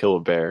lot to kill a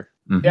bear.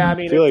 Mhm. Yeah, I I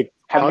mean, feel like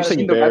Have you hunting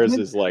seen The bears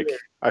Revenant? is like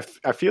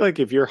I feel like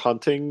if you're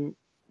hunting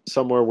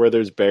somewhere where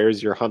there's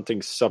bears, you're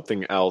hunting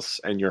something else,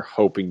 and you're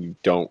hoping you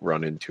don't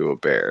run into a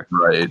bear,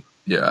 Right.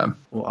 Yeah.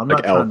 Well, I'm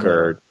like not trying elk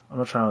or I'm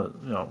not trying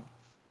to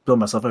build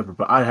myself up,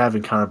 but I have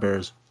encountered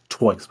bears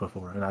twice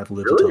before, and I've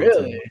lived to Really?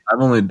 tell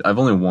the really. I've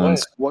only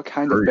once. What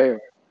kind of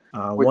bear?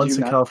 Would once you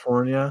in not-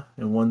 California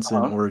and once in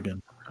Uh-huh.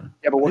 Oregon.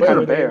 Yeah, but what Yeah, kind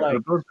were of they bear? like- They're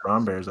both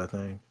brown bears, I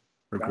think.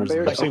 Or Brown grizzly.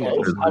 bears? I've seen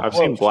Okay. I've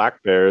seen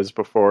black bears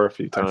before a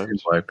few I've seen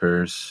times. black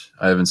bears.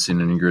 I haven't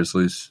seen any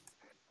grizzlies.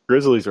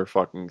 Grizzlies are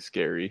fucking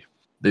scary.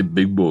 They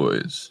big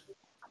boys.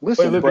 Wait,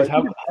 Listen, Lucas, but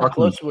how fucking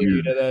close were you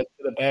huge. to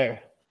the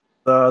bear?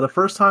 The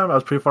first time I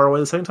was pretty far away.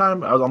 The second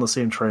time I was on the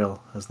same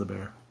trail as the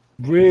bear.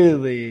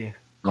 Really?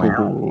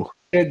 Ooh.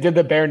 Did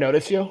the bear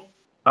notice you?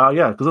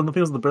 Yeah, because the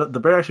thing was the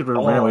bear actually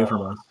ran away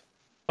from us.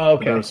 Oh,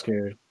 The bear okay. was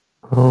scared.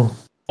 Oh,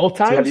 Both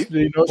times? Did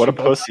you notice What a you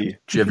both pussy.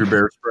 Did you have your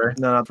bear spray?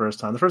 No, not the first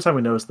time. The first time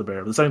we noticed the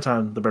bear. But the second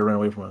time, the bear ran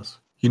away from us.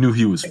 He knew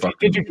he was times?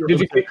 fucking. Did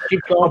you keep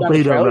going down the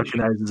Beta trail?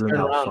 recognizes an turn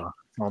alpha. around?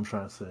 That's all I'm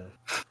trying to say.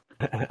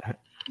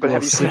 But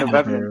have you seen the Well,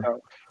 Revenant?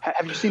 Though?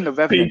 Have you seen the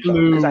Revenant? Big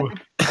Because Blue.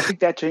 I think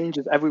that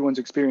changes everyone's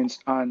experience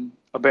on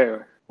a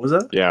bear. What was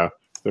that? Yeah,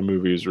 the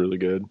movie is really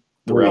good.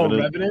 The Oh,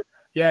 Revenant. Revenant?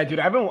 Yeah, dude.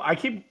 I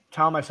keep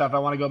telling myself I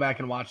want to go back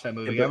and watch that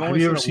movie. Yeah, I've but have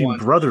only you ever it seen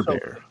once. Brother So-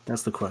 Bear?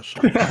 That's the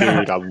question. Dude,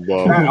 I love That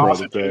Brother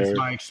also Bear. is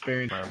my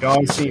experience.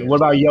 Y'all seen? What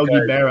about Yogi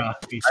Berra?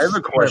 I have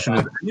a question.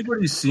 Has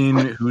anybody seen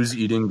Who's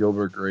Eating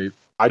Gilbert Grape?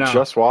 I No.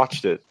 just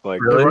watched it.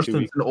 Like Really? 2 It's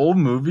weeks. an old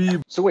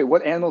movie. So wait,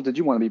 what animal did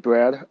you want to be,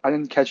 Brad? I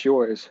didn't catch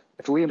yours.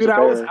 If Liam's Dude, a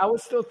bear, I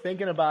was still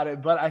thinking about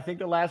it, but I think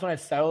the last one I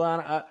settled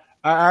on,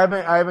 I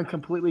haven't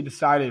completely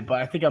decided,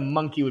 but I think a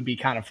monkey would be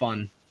kind of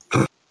fun.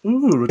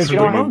 Ooh, it's If you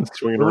don't swinging.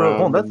 Swinging Hold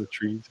around on, in the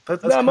trees.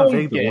 That's That kind of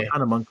vague. monkey. Though. What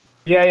kind of monkey?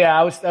 Yeah,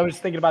 I was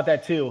thinking about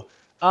that too.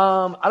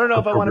 I don't know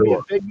if I want to be a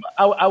big.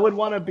 I would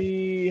want to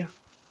be.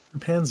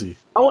 Chimpanzee.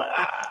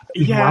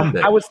 Yeah,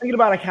 Wombat. I was thinking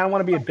about. I kind of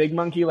want to be a big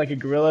monkey like a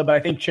gorilla, but I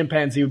think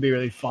chimpanzee would be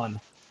really fun.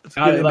 It's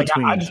good in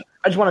between. I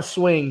just want to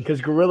swing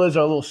because gorillas are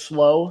a little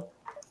slow.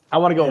 I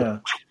want to go. Yeah.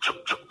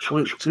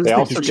 Wait, They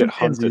also get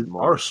chimpanzees hunted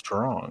more. are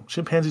strong.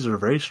 Chimpanzees are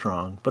very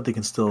strong, but they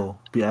can still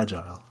be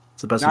agile.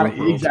 It's the best Not of both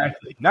worlds.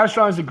 exactly. Not as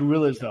strong as the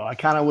gorillas though. I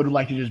kind of would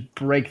like to just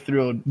break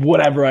through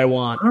whatever I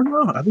want. I don't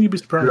know. I think you'd be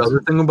The surprised. other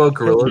thing about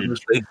gorillas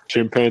is they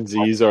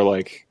Chimpanzees are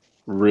like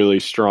really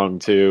strong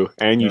too,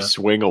 and you Yeah.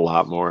 swing a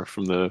lot more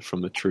from the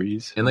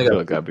trees. and they I feel got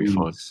like that'd be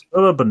fun.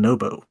 What about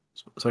bonobo?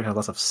 So I can have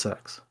lots of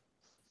sex.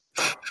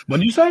 What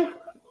did you say?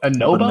 A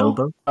nobo?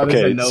 Bonobo? Oh, there's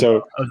Okay, a nobo. so- I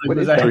was like, What what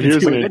is does that that? have to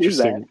Here's do an with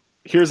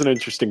it?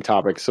 interesting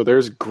topic. So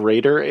there's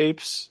greater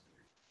apes,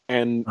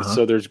 and Uh-huh.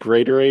 so there's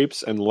greater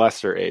apes and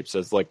lesser apes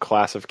as like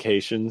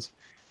classifications.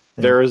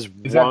 There is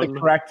Is that one. the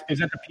correct? Is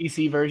that the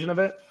PC version of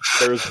it?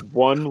 There's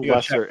one You gotta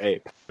lesser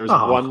ape. There's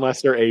Oh. one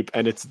lesser ape,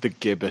 and it's the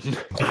gibbon.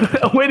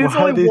 Wait, it's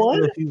Why only they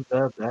one. say he's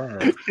that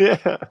bad?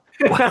 Yeah,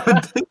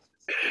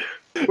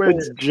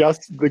 it's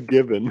just the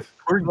gibbon.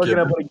 We're Looking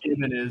up what a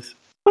gibbon is.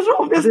 What's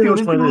wrong with I this think dude?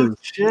 that's what it is.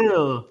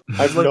 Chill. I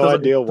have Like no those-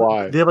 idea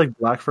why. They have like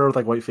black fur with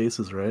like white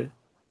faces, right?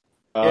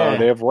 Yeah.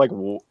 They have like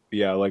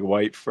like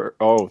white fur.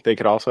 Oh, they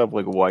could also have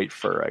like white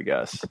fur, I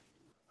guess.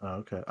 Oh,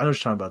 okay. I know what you're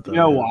talking about. Though. You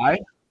know yeah. why?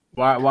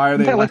 Why are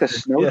isn't they that like a lesser?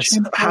 snow Yes,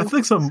 chimp? I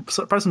think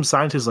probably some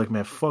scientists like,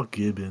 man, fuck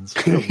gibbons.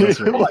 I don't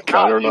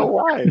know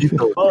why.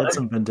 Well, Had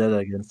some vendetta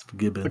against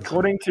gibbons.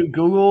 according to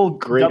Google,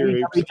 Greater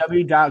apes.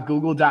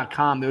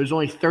 www.google.com, there's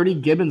only 30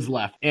 gibbons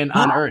left on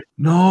Earth.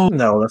 no.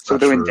 No, that's So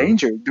not they're true.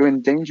 endangered. They're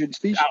endangered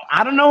species.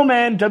 I don't know,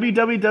 man.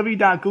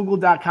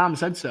 www.google.com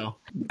said so.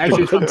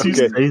 Actually, it's Why do you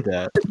Okay. say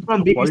that?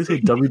 from Why do you say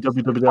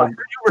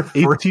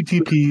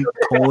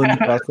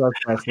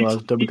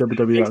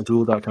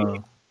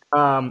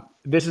www.http://www.google.com?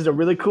 This is a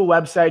really cool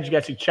website you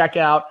guys should check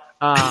out.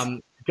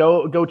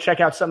 Go check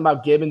out something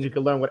about gibbons. You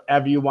can learn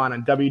whatever you want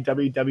on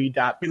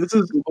www.google.com. This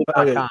is.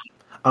 Okay,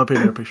 I'll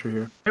paint a picture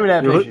here. Maybe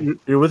that You're picture.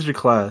 you're with your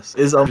class.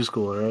 It's elementary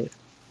school, right?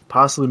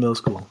 Possibly middle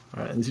school.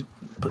 All right. And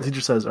the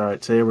teacher says, "All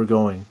right, today we're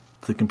going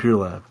to the computer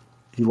lab."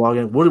 You log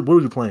in. What are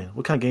we playing?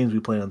 What kind of games are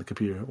we playing on the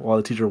computer while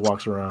the teacher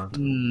walks around?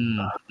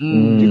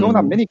 You're going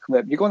on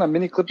Miniclip. You're going on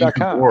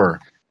miniclip.com. Or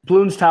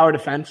Bloons Tower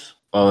Defense.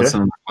 oh, that's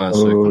another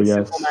classic. oh yes.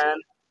 Simple man.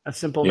 A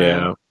simple Yeah.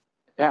 man.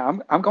 Yeah,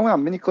 I'm going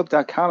on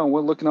miniclip.com and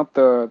we're looking up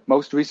the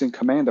most recent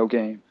Commando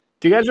game.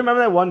 Do you guys remember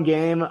that one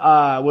game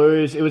where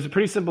it was a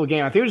pretty simple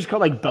game? I think it was just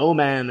called like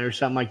Bowman or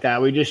something like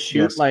that. We just shoot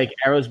Yes. like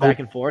arrows back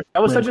and forth.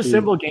 That was Bowman such a 2.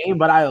 simple game,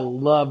 but I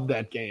loved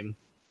that game.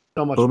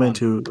 So much Bowman fun.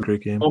 2,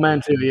 great game.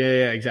 Bowman 2,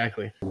 yeah,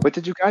 exactly. But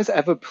did you guys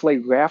ever play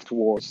Raft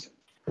Wars?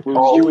 Where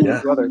Oh, you and yeah.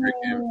 your brother Yes.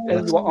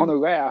 and you were on a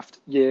raft.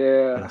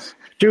 Yeah. Yes.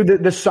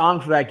 Dude, the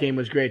song for that game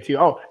was great too.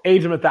 Oh,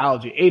 Age of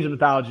Mythology. Age of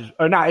Mythology.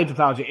 Or not Age of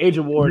Mythology. Age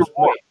of Wars.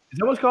 Wait, is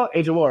that what it's called?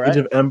 Age of War, right? Age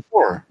of Empires.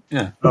 Or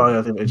yeah, Oh yeah,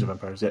 I think Age of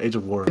Empires. Yeah, Age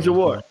of War. Age of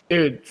War.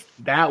 Dude,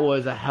 that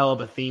was a hell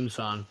of a theme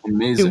song.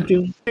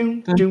 amazing.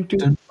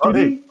 Oh,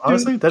 hey,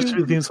 honestly, that should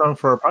be the theme song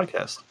for our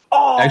podcast.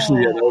 Oh,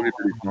 Actually, yeah, that would be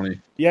pretty funny.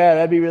 yeah,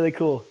 that'd be really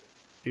cool.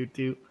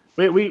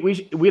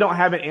 We don't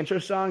have an intro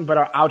song, but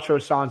our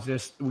outro song's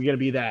just we're gonna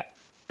be that.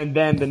 And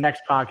then the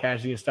next podcast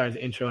is gonna start as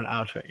intro and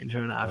outro.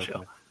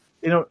 Okay.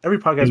 You know, every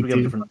podcast we get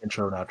a different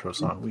intro and outro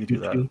song. We can do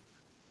that.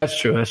 That's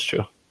true. This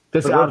But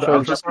what the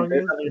outro outro song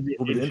is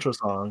will be the is intro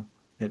song,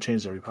 and it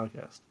changes every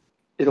podcast.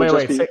 It'll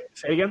Wait, just be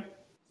say again.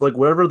 Like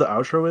wherever the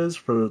outro is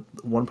for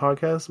one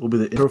podcast will be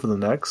the intro for the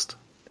next,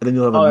 and then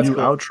you'll have Oh, a that's new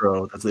cool.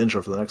 outro that's the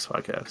intro for the next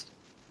podcast.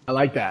 I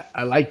like that.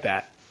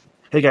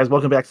 Hey guys,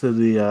 welcome back to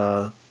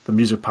the the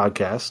music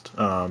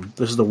podcast.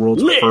 This is the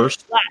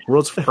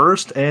world's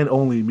first and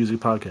only music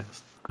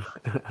podcast.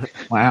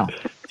 Wow.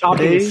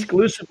 Talking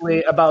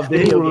exclusively about They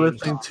video were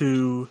games. listening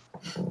to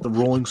the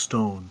Rolling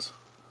Stones.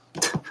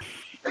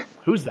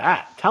 Who's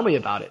that? Tell me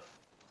about it.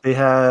 They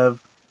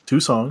have 2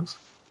 songs.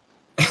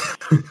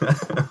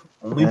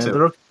 Only And 2.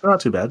 they're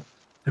not too bad.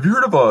 Have you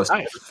heard of Nice.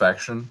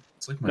 Satisfaction?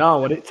 It's like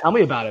No, tell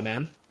me about it,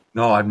 man.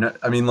 No, I've not.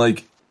 I mean,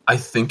 like, I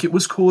think it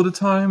was cool at the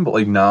time, but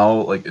like now,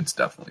 like, it's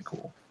definitely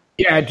cool.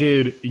 Yeah,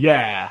 dude.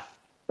 Yeah.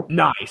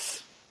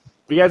 Nice.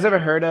 You guys ever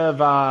heard of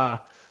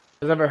the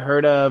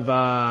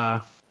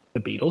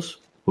Beatles?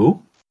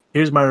 Who?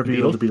 Here's my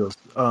review of the Beatles.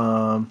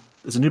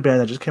 It's a new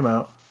band that just came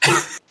out.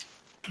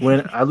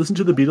 When I listen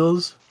to the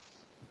Beatles,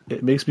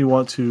 it makes me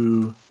want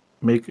to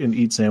make and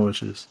eat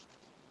sandwiches.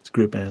 It's a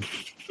great band.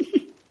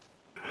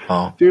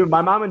 Oh, Dude,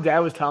 my mom and dad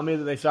was telling me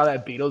that they saw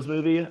that Beatles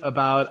movie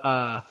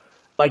about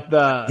like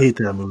the I hate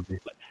that movie.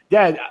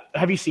 Yeah,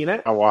 have you seen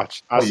it?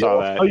 I saw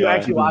that. Oh, you yeah.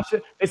 actually watched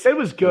it? They said it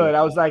was good.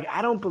 I was like,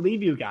 I don't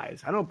believe you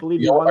guys. I don't believe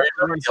you Yo, want are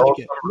you to talking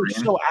take it. Yellow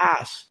It's so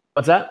ass.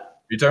 What's that? Are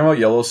you talking about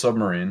Yellow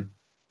Submarine?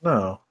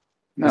 No.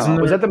 No. Isn't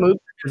Was there- that the movie?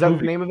 Is that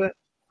the name of it?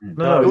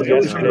 No, it was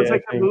Yesterday, like I the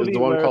think. It was movie the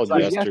one where called it's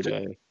like-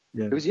 Yesterday.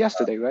 It was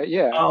yesterday, right?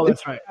 Yeah. Oh,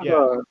 that's right.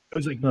 Yeah. It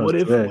was like, No, what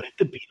it's if today.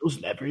 the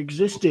Beatles never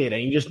existed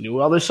and you just knew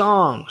all their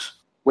songs?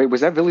 Wait,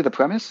 was that really the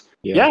premise?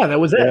 Yeah, that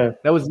was it. Yeah.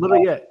 That was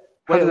literally it.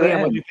 How Wait, did it Liam,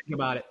 what end? do you think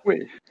about it?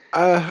 Wait.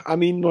 I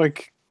mean,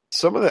 like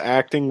some of the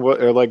acting,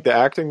 the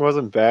acting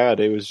wasn't bad.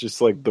 It was just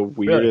like the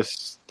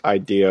weirdest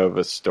idea of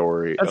a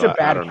story. That's a I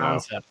bad don't know.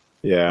 concept.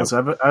 Yeah,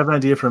 So I have an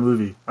idea for a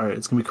movie. All right,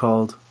 it's gonna be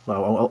called.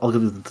 Well, I'll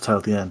give you the title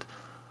at the end.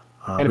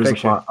 And a Here's the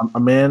picture. plot. A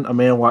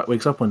man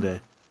wakes up one day.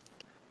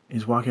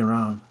 He's walking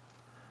around,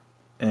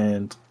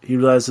 and he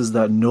realizes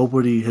that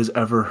nobody has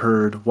ever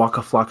heard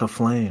 "Waka Flocka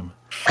Flame."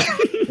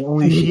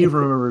 Only he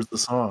remembers the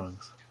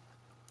songs.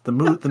 The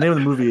name of the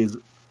movie is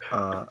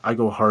 "I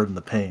Go Hard in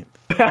the Paint."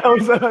 I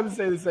was about to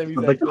say the same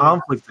But exact the thing.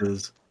 conflict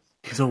is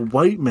he's a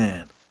white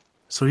man,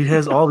 so he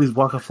has all these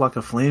Waka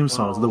Flocka Flame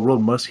songs the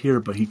world must hear,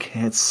 but he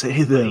can't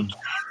say them.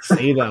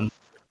 Say them.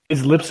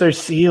 His lips are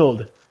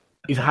sealed.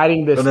 He's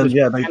hiding this. And then this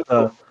yeah,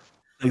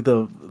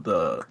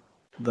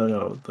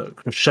 the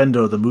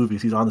crescendo of the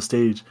movies. He's on the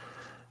stage.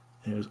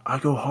 And he goes, "I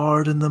go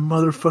hard in the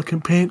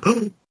motherfucking paint."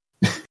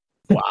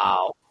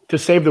 Wow. To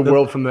save the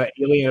world from the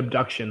alien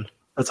abduction.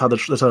 That's how the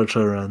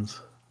trailer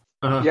ends.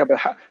 Uh-huh. Yeah, but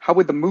how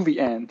would the movie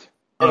end?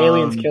 The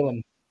aliens kill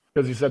him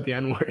because he said the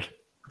N word.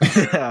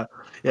 yeah.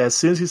 As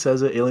soon as he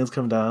says it, aliens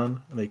come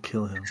down and they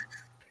kill him.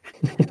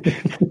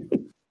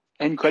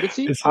 End credit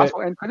scene? It's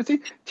Possible end credit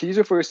scene?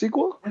 Teaser for a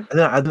sequel? And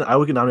then I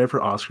would get nominated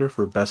for Oscar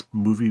for best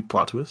movie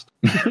plot twist.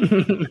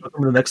 Welcome to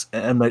the next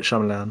M. Night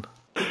Shyamalan.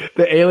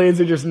 The aliens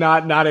are just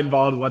not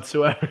involved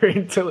whatsoever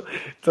until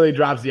he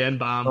drops the N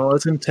bomb. Oh,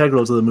 it's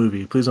integral to the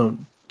movie. Please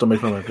don't make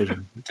fun of my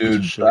vision.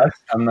 Dude, Shit. that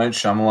M. Night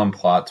Shyamalan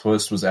plot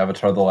twist was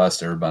Avatar: The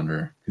Last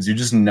Airbender, because you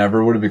just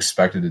never would have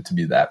expected it to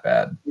be that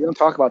bad. We don't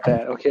talk about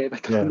that, okay?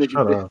 That Yeah, doesn't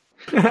shut exist.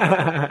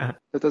 up.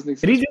 That doesn't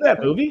exist. Did he do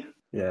that movie?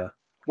 Yeah.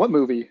 What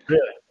movie?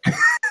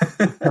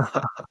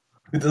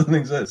 It doesn't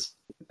exist.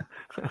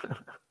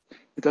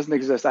 It doesn't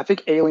exist. I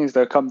think aliens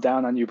that come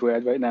down on you,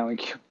 Brad, right now.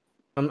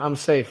 And I'm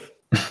safe.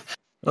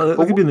 Oh,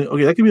 that could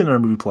be another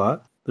movie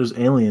plot. There's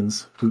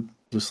aliens who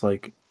just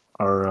like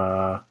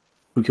are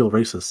who kill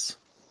racists.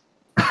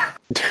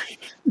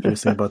 What do you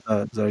think about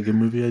that? Is that a good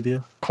movie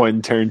idea?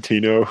 Quentin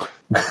Tarantino.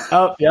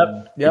 Oh,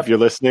 yep. If you're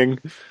listening,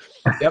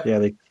 Yeah,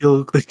 they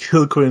kill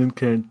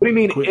Quentin. What do you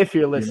mean if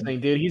you're listening,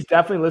 dude? He's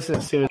definitely listening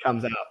as soon as it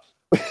comes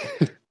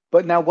out.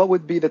 but now, what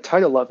would be the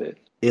title of it?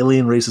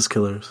 Alien racist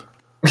killers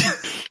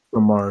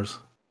from Mars.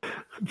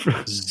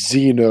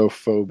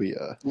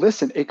 xenophobia.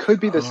 Listen, it could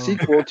be the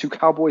sequel to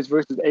Cowboys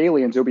versus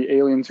Aliens. It'll be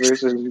Aliens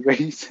versus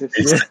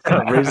Racists.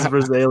 Yeah, racists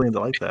versus aliens. I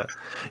like that.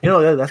 You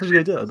know, that's a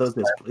good idea.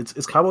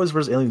 It's Cowboys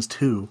versus Aliens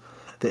 2.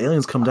 The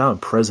aliens come down in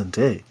present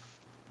day.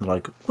 They're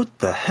like, what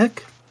the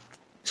heck?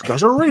 These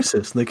guys are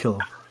racist, and they kill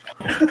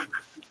them.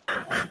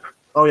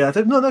 Oh yeah,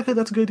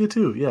 that's a good idea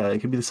too. Yeah, it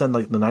could be set in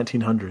like the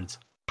 1900s.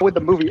 How would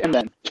the movie end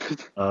then?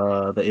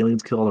 The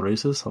aliens kill all the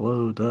racists.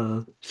 Hello,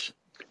 duh.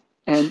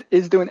 And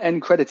is there an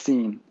end credit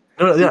scene?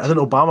 No, yeah, and then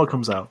Obama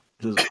comes out.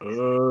 He says,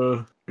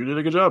 "You did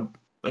a good job.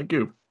 Thank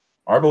you."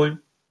 I believe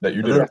that you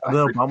And did. then, and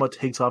then Obama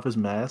takes off his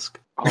mask.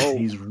 Oh.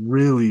 He's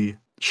really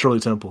Shirley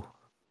Temple.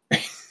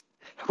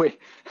 Wait,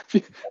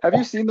 have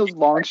you seen those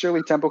long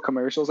Shirley Temple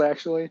commercials?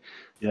 Actually,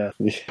 Yeah.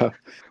 Yeah.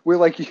 where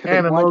like they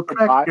Animal want you to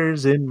buy,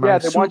 crackers in my yeah,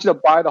 they soup. want you to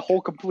buy the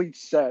whole complete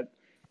set.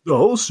 The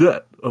whole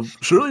set of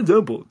Shirley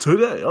Temple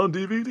today on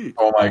DVD.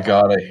 Oh my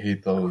god, I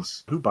hate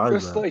those. Who buys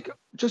Just that?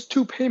 just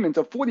 2 payments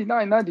of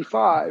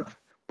 $49.95.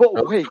 But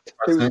Oh, wait,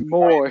 there's that's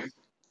more. Have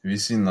you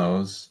seen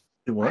those?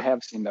 You I what?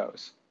 have seen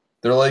those.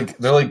 They're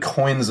like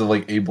coins of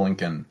like Abe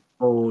Lincoln.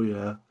 Oh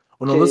yeah.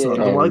 Well, no, Yeah, listen.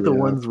 yeah, I like the yeah.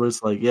 ones where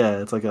it's like,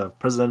 yeah, it's like a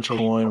presidential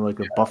coin or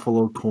like a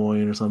buffalo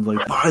coin or something.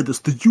 Like, buy this.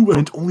 The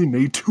UN only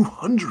made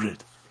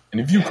 200.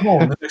 And if you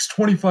call in the next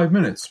 25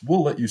 minutes,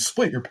 we'll let you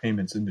split your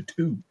payments into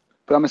 2.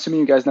 But I'm assuming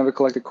you guys never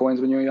collected coins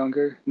when you were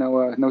younger.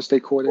 No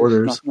state quarters.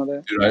 Quarters. Nothing like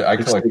that. Dude, I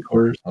collect State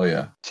quarters. Oh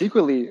yeah.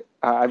 Secretly,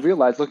 I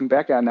realized looking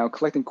back at it now,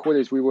 collecting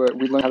quarters, we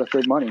learned how to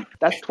throw money.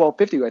 That's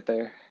 $12.50 right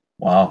there.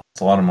 Wow,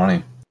 it's a lot of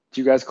money. Do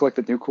you guys collect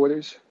the new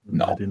quarters?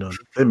 No. I didn't know.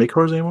 They make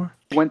quarters anymore?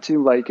 Went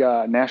to like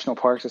national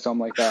parks or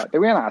something like that. They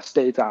ran out of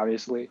states,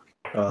 obviously.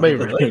 Wait,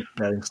 really?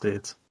 Adding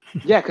states.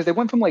 Yeah, because they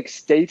went from like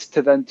states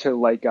to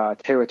like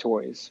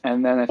territories,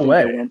 and then I think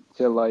way. they went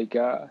to like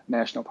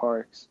national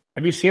parks.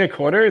 Have you seen a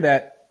quarter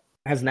that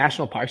has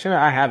national parks in it?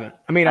 I haven't.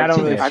 I mean, I I've don't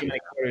seen really it. see many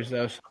quarters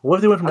though. What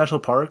if they went from national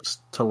parks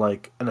to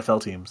like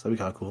NFL teams? That'd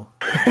be kind of cool.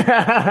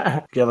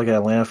 Can You have like an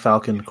Atlanta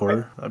Falcon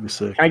quarter. That'd be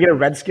sick. I get a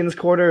Redskins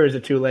quarter, or is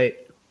it too late?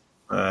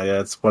 Yeah,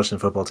 it's Washington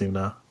football team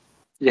now.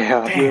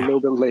 Yeah, Damn. you're a little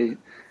bit late.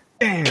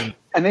 Damn.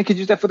 And they could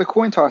use that for the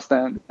coin toss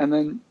then, and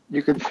then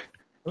you could.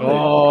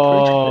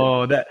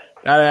 Oh, that'd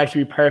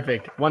actually be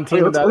perfect. One team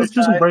Hey, on the other let's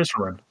do some side.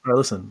 brainstorming. All right,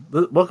 listen.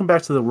 Welcome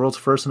back to the world's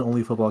first and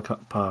only football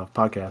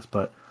podcast.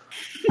 But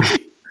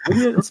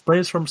let's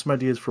brainstorm some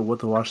ideas for what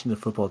the Washington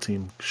football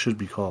team should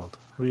be called.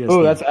 What do you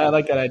guys think? I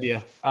like that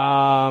idea.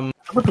 How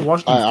about the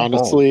Washington I football?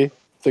 honestly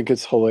think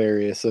it's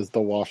hilarious as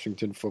the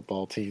Washington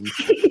football team.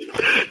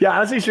 Yeah,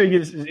 honestly,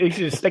 you should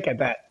just stick at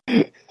that.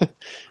 Yeah,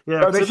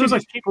 Bro, if they there's should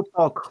like just keep-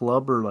 football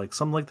club or like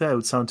something like that, it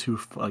would sound too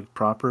like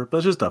proper. But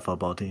it's just a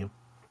football team.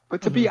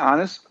 But to be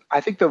honest, I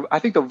think the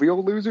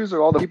real losers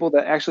are all the people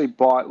that actually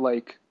bought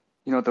like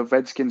the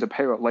Redskins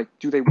apparel. Like,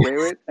 do they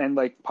wear it and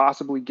like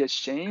possibly get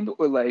shamed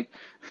or like?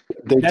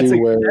 They That's do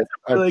a- wear that's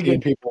it. a really I've seen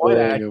good people point,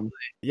 wearing actually. them.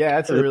 Yeah,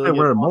 that's a They really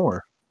wear it good one.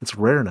 more. It's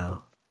rare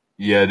now.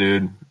 Yeah,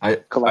 dude. I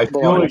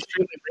Collectible. feel Oh, like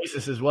extremely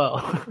racist as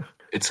well.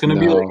 it's gonna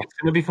be No. like it's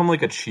gonna become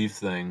like a chief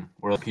thing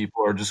where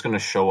people are just gonna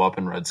show up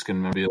in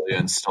Redskin memorabilia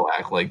and still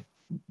act like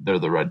they're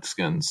the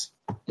Redskins.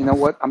 You know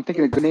what? I'm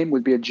thinking a good name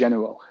would be a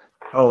general.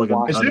 Oh, like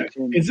Wow. Is a, there,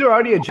 is there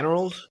already a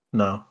Generals?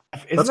 no.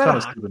 Isn't That's that kind a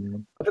of hockey? stupid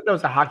name. I thought that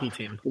was a hockey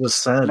team. It was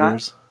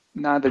Senators.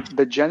 Nah,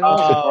 the generals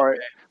Oh, are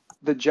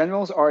the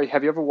generals are.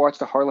 Have you ever watched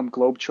the Harlem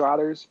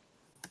Globetrotters?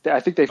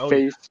 I think they Oh,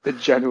 faced the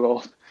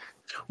generals.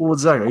 Well,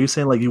 Zach, are you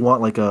saying like you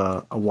want like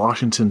a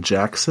Washington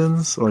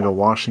Jacksons or like a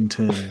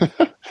Washington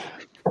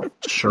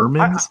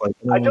Shermans?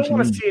 I don't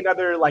want to see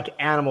another like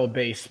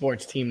animal-based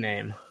sports team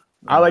name.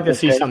 I like to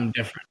see Okay. something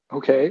different.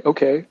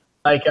 Okay.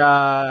 Like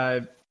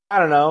I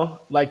don't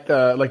know, like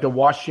the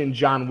Washington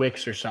John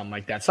Wicks or something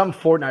like that. Something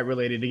Fortnite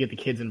related to get the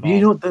kids involved.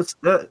 You know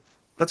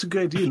that's a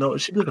good idea. No, it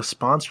should be like a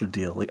sponsored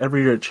deal. Like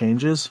every year it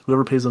changes.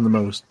 Whoever pays them the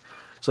most.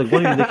 It's like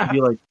one year they could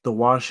be like the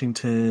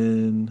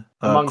Washington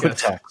Among Quick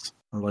Us. Tax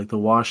or like the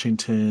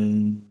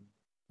Washington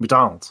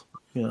McDonald's.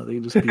 You know, they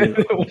could just be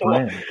a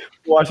brand.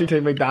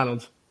 Washington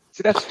McDonald's.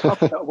 See, that's tough.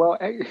 Though. Well,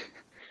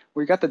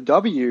 we got the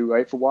W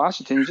right for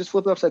Washington. You just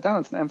flip it upside down.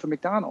 It's an M for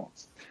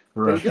McDonald's.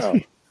 There you go.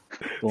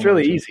 It's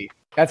really easy.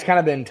 That's kind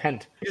of the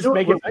intent. Just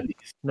make it Wendy's.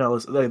 No,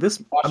 listen, like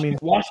this. I mean,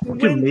 Washington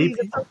you can Wendy's.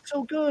 maybe- That sounds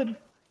so good.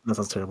 that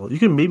sounds terrible. You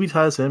can maybe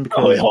tie this in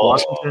because Oh.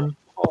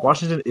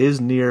 Washington is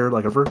near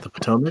like the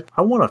Potomac.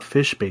 I want a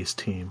fish-based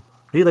team.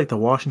 Maybe like the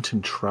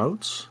Washington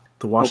Trouts,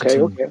 the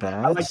Washington okay.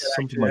 Bads, I like that,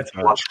 something actually. like That's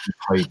that. Washington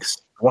Pikes.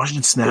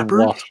 Washington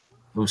Snappers.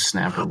 Those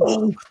snappers.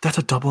 Oh, that's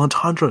a double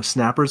entendre.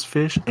 Snappers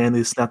fish and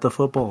they snap the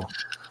football.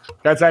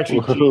 That's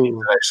actually genius.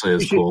 That actually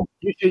is cool.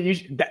 You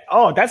should,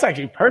 that's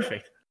actually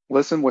perfect.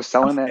 Listen, we're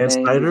selling that Dan name.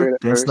 You Snyder, heard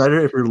it Dan first.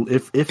 Snyder.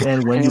 If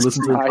and when you Dan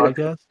listen to the Snyder.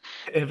 podcast,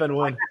 If and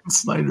when.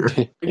 Snyder.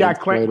 We got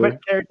Quentin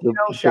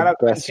Tarantino. Shout out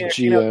Quentin best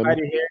Tarantino. GM. Glad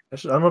you're here. I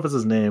don't know if it's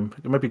his name.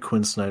 It might be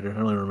Quinn Snyder. I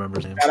don't even remember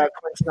his name. Shout out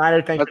Quinn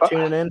Snyder. Thanks for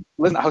tuning in.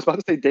 Listen, I was about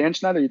to say Dan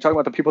Schneider. You're talking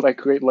about the people that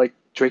create like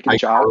Drake and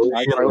Josh.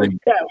 iCarly,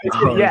 Yeah,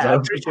 Oh, yeah. is that I'm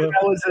what pretty you sure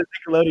that was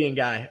a Nickelodeon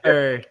guy.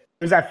 Or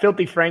was that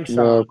Filthy Frank song?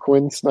 No,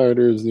 Quinn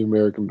Snyder is the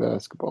American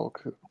basketball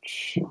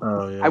coach.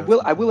 Oh yeah. I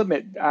will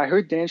admit, I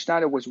heard Dan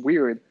Schneider was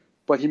weird,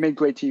 but he made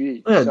great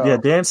TV. Yeah, so. yeah.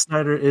 Dan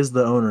Snyder is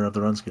the owner of the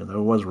Runskin. That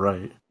was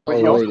right. But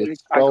he Oh, also wait, makes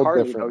it's spelled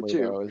iCarly, differently, too.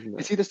 though, isn't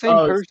Is it? he the same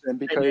Oh, it's person? the same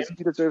Because name?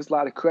 he deserves a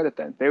lot of credit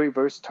then. Very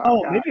versatile.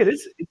 Oh, guy. maybe it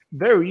is. It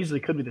very easily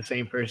could be the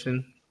same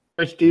person.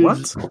 Rich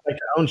dudes What? like their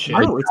own shit.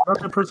 No, it's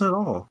not that person at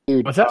all.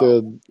 Dude, What's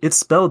that? It's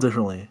spelled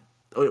differently.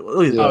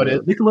 Oh, Yeah. it is?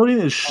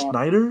 Nickelodeon is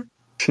Schneider.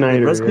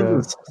 Schneider.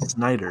 Redskins Yeah. is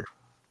Snyder.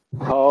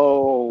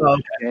 Oh,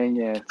 Okay. dang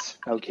it.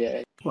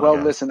 Okay. Come on, Well,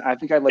 guys. listen, I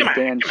think I like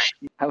Dan.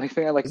 I think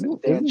I like Dan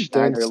Isn't Dan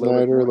Schneider a little bit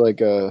Snyder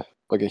more.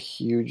 like a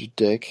huge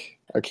dick?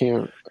 I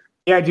can't.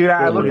 Yeah, dude.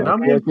 I Yeah, look Wait, at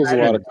I'm feel like there's a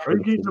lot of Are you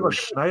talking about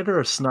Schneider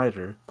or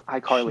Snyder?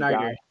 iCarly Schneider.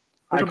 guy.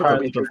 We're talking iCarly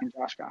about- Drake and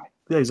Josh guy.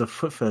 Yeah, he's a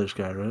foot fetish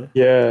guy, right?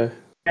 Yeah.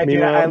 Yeah,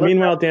 dude, I look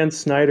Meanwhile, Dan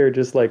Snyder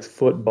just likes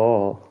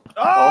football.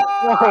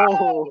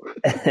 Oh,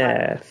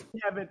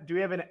 Do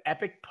we have an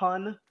epic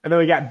pun? And then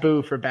we got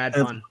boo for bad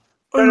And- pun.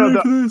 Oh, No, you no,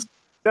 ready for this?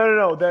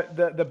 No.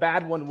 The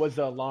bad one was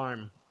the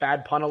alarm.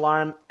 Bad pun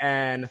alarm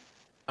and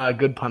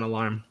good pun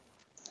alarm.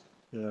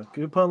 Yeah,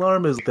 Good Pun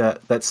Alarm is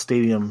that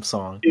stadium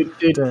song. Dun,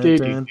 dun, Dun, dun, dun, dun,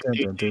 dun, dun,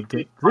 dun, dun. dun. Do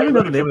you even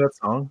know the name of that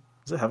song?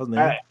 Does it have a name?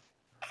 I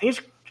think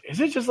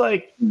is it just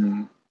like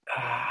Hmm.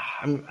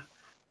 I'm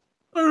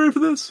Are you ready for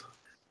this?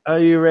 Are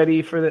you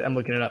ready for this? I'm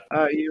looking it up.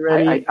 Are you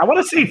ready? I want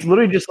to say it's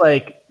literally just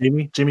like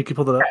Jamie, can you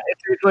pull that up?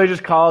 it's literally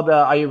just called.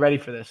 Are you ready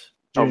for this?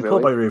 Jamie, pull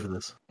up. really? Are you ready for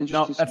this?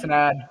 No, that's an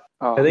ad.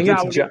 Oh, I think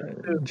Yeah,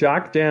 it's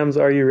Jock Jams.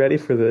 Are you ready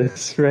for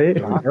this? Right?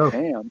 There we go.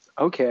 damn.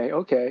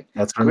 Okay.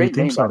 That's our new Great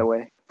theme name, by song. the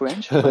way.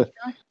 French guy?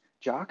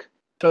 Jock?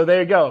 So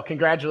there you go.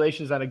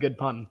 Congratulations on a good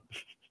pun.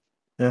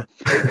 Yeah.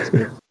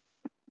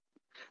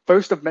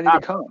 First of many to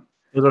come.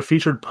 It was our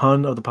featured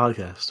pun of the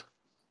podcast.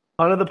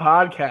 Pun of the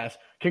podcast.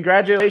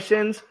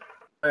 Congratulations.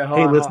 Wait, hold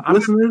Hey, on, hold on.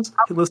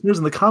 listeners,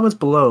 in the comments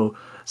below,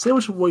 say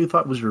what you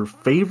thought was your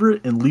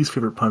favorite and least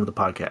favorite pun of the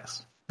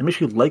podcast. And make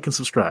sure you like and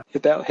subscribe.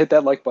 Hit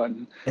that like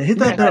button. And hit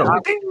that bell.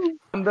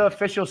 I'm the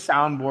official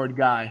soundboard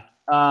guy.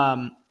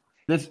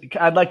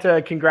 I'd like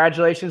to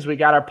congratulations. We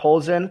got our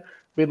polls in.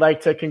 We'd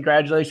like to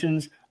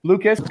congratulations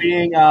Lucas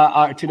being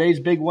today's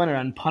big winner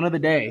on pun of the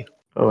day.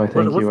 Oh, I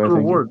thank What's you. the I thank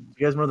reward?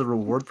 You guys remember the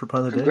reward for pun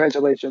of the day?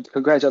 Congratulations.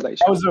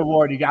 That was the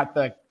award. You got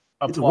the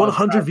It's applause.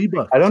 100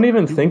 V-Bucks. I don't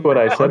even think what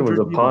I said was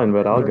a 100 pun,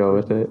 but I'll go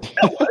with it.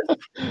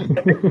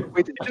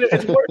 Wait,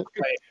 It's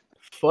wordplay.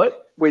 Foot.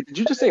 wait, did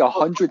you just say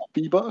 100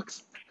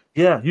 V-Bucks?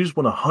 Yeah, you just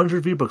won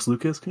 100 V-Bucks,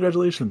 Lucas.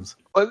 Congratulations.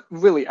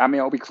 Really? I mean,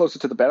 are we closer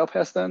to the battle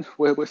pass then?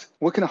 What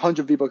can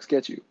 100 V-Bucks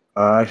get you?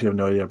 I actually have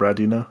no idea. Brad,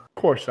 do you know? Of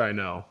course I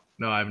know.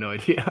 No, I have no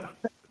idea.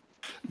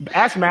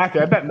 Ask Matthew.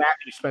 I bet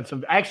Matthew spent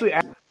some. Actually,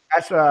 ask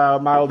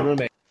my old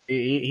roommate.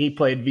 He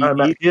played V. All right,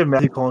 Matt, can you have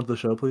Matthew call into the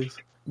show, please?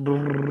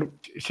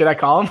 Should I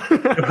call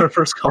him? Our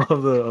first call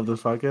of the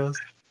podcast.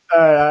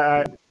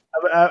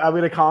 I'm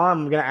gonna call him.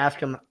 I'm gonna ask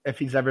him if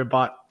he's ever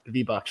bought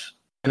V-Bucks,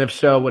 and if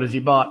so, what has he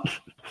bought?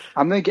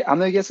 I'm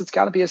gonna guess it's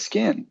got to be a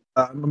skin.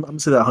 I'm gonna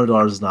say that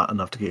 $100 is not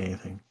enough to get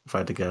anything. If I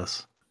had to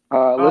guess.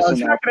 Listen, Is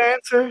he not gonna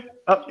answer?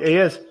 Oh, he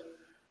is.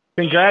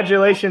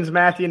 Congratulations,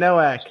 Matthew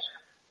Nowak.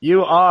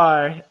 You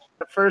are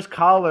the first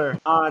caller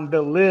on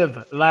the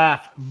Live,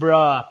 Laugh,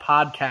 Bruh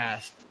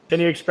podcast. Can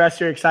you express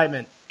your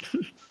excitement?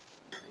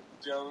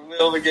 Joe, we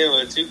over game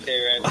with a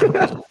 2K right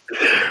now.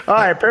 All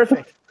right,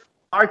 perfect.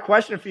 Our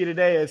question for you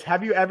today is: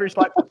 have you ever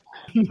spent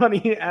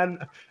money on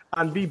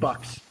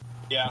V-Bucks?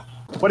 Yeah.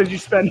 What did you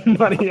spend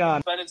money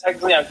on? Spent it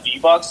technically on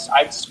V-Bucks.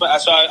 I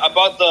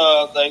bought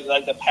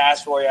the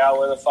Pass Royale,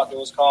 where the fuck it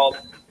was called,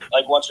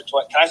 like once or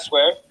twice. Can I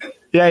swear?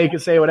 Yeah, you can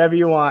say whatever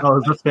you want. Oh,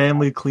 it's a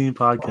family clean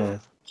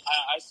podcast.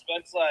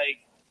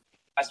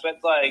 I spent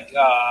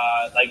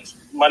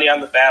money on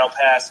the Battle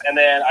Pass, and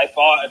then I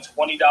bought a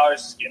 $20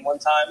 skin one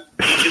time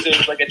because it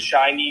was like a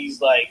Chinese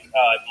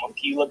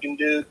monkey looking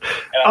dude.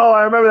 And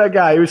I remember that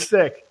guy. He was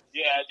sick.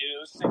 yeah, dude, it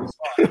was sick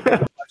as fuck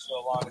for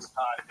the longest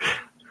time.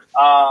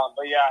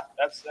 But yeah,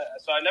 that's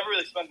so I never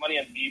really spent money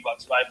on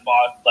V-Bucks, but I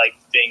bought like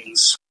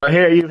things.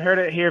 Here, you heard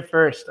it here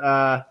first.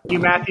 You,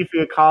 Matthew, for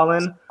your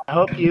call-in. I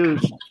hope you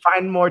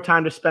find more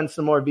time to spend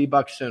some more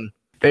V-Bucks soon.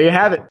 There you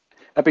have it.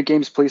 Epic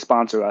Games, please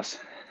sponsor us.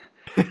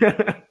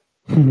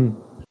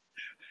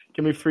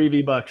 Give me free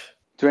V-Bucks.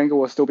 Durango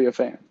will still be a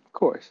fan, of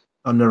course.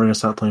 I'm never gonna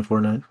stop playing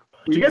Fortnite.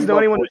 Do you guys know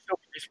anyone who still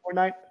plays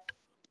Fortnite?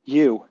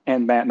 You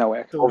and Matt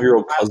Nowak.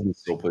 12-year-old cousin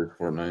still plays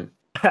Fortnite.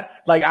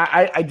 Like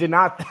I did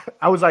not.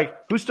 I was like,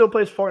 who still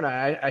plays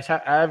Fortnite? I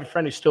have a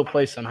friend who still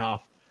plays somehow,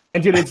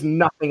 and dude, it's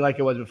nothing like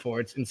it was before.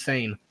 It's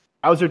insane.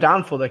 I was their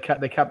downfall. They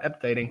kept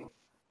updating.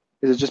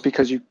 Is it just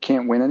because you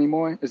can't win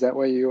anymore? Is that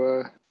why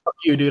you? Fuck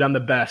you, dude. I'm the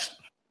best.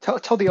 Tell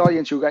the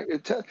audience you got.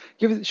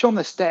 Show them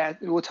the stat.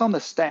 We'll tell them the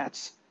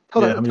stats.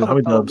 Tell Yeah, them, how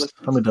many dubs?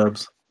 How many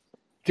dubs?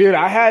 Dude,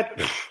 I had.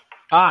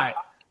 All right.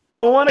 I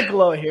don't want to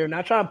gloat here.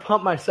 Not trying to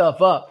pump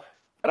myself up,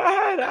 but I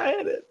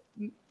had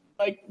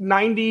like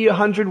 90,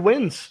 100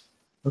 wins.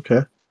 Okay.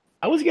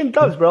 I was getting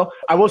dubs, bro.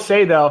 I will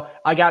say though,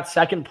 I got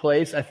second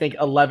place. I think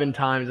 11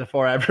 times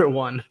before I ever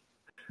won.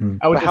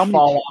 I would But how just many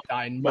fall ki- off.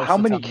 Dying But most how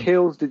of the many time.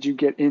 kills did you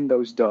get in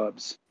those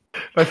dubs?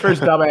 My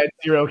first dub, I had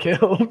 0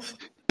 kills.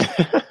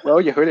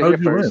 Well, you heard it How here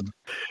did you first.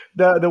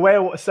 The way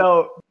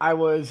I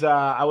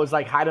was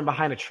like hiding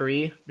behind a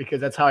tree because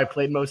that's how I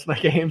played most of my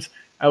games.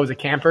 I was a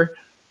camper,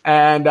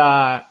 and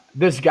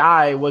this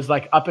guy was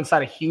like up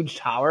inside a huge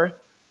tower,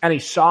 and he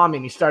saw me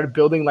and he started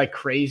building like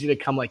crazy to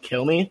come like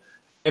kill me,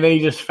 and then he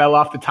just fell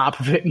off the top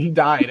of it and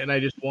died, and I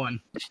just won.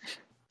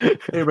 Hey,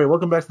 everybody,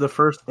 welcome back to the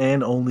first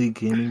and only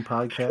gaming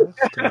podcast.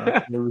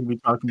 Today we'll be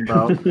talking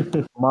about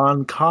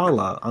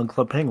Moncala on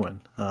Club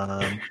Penguin.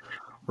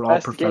 We're all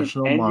Best game,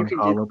 professional and you can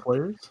Moncala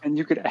players. And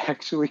you could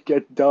actually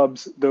get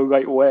dubs the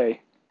right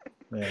way.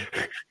 Yeah.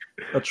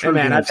 A true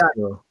man, game I've got-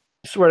 skill.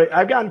 I swear,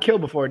 I've gotten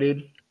killed before,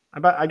 dude.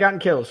 I've gotten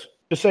kills.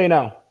 Just so you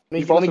know.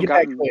 You've Let also me get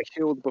that gotten clear.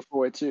 killed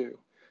before too.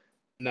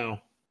 No.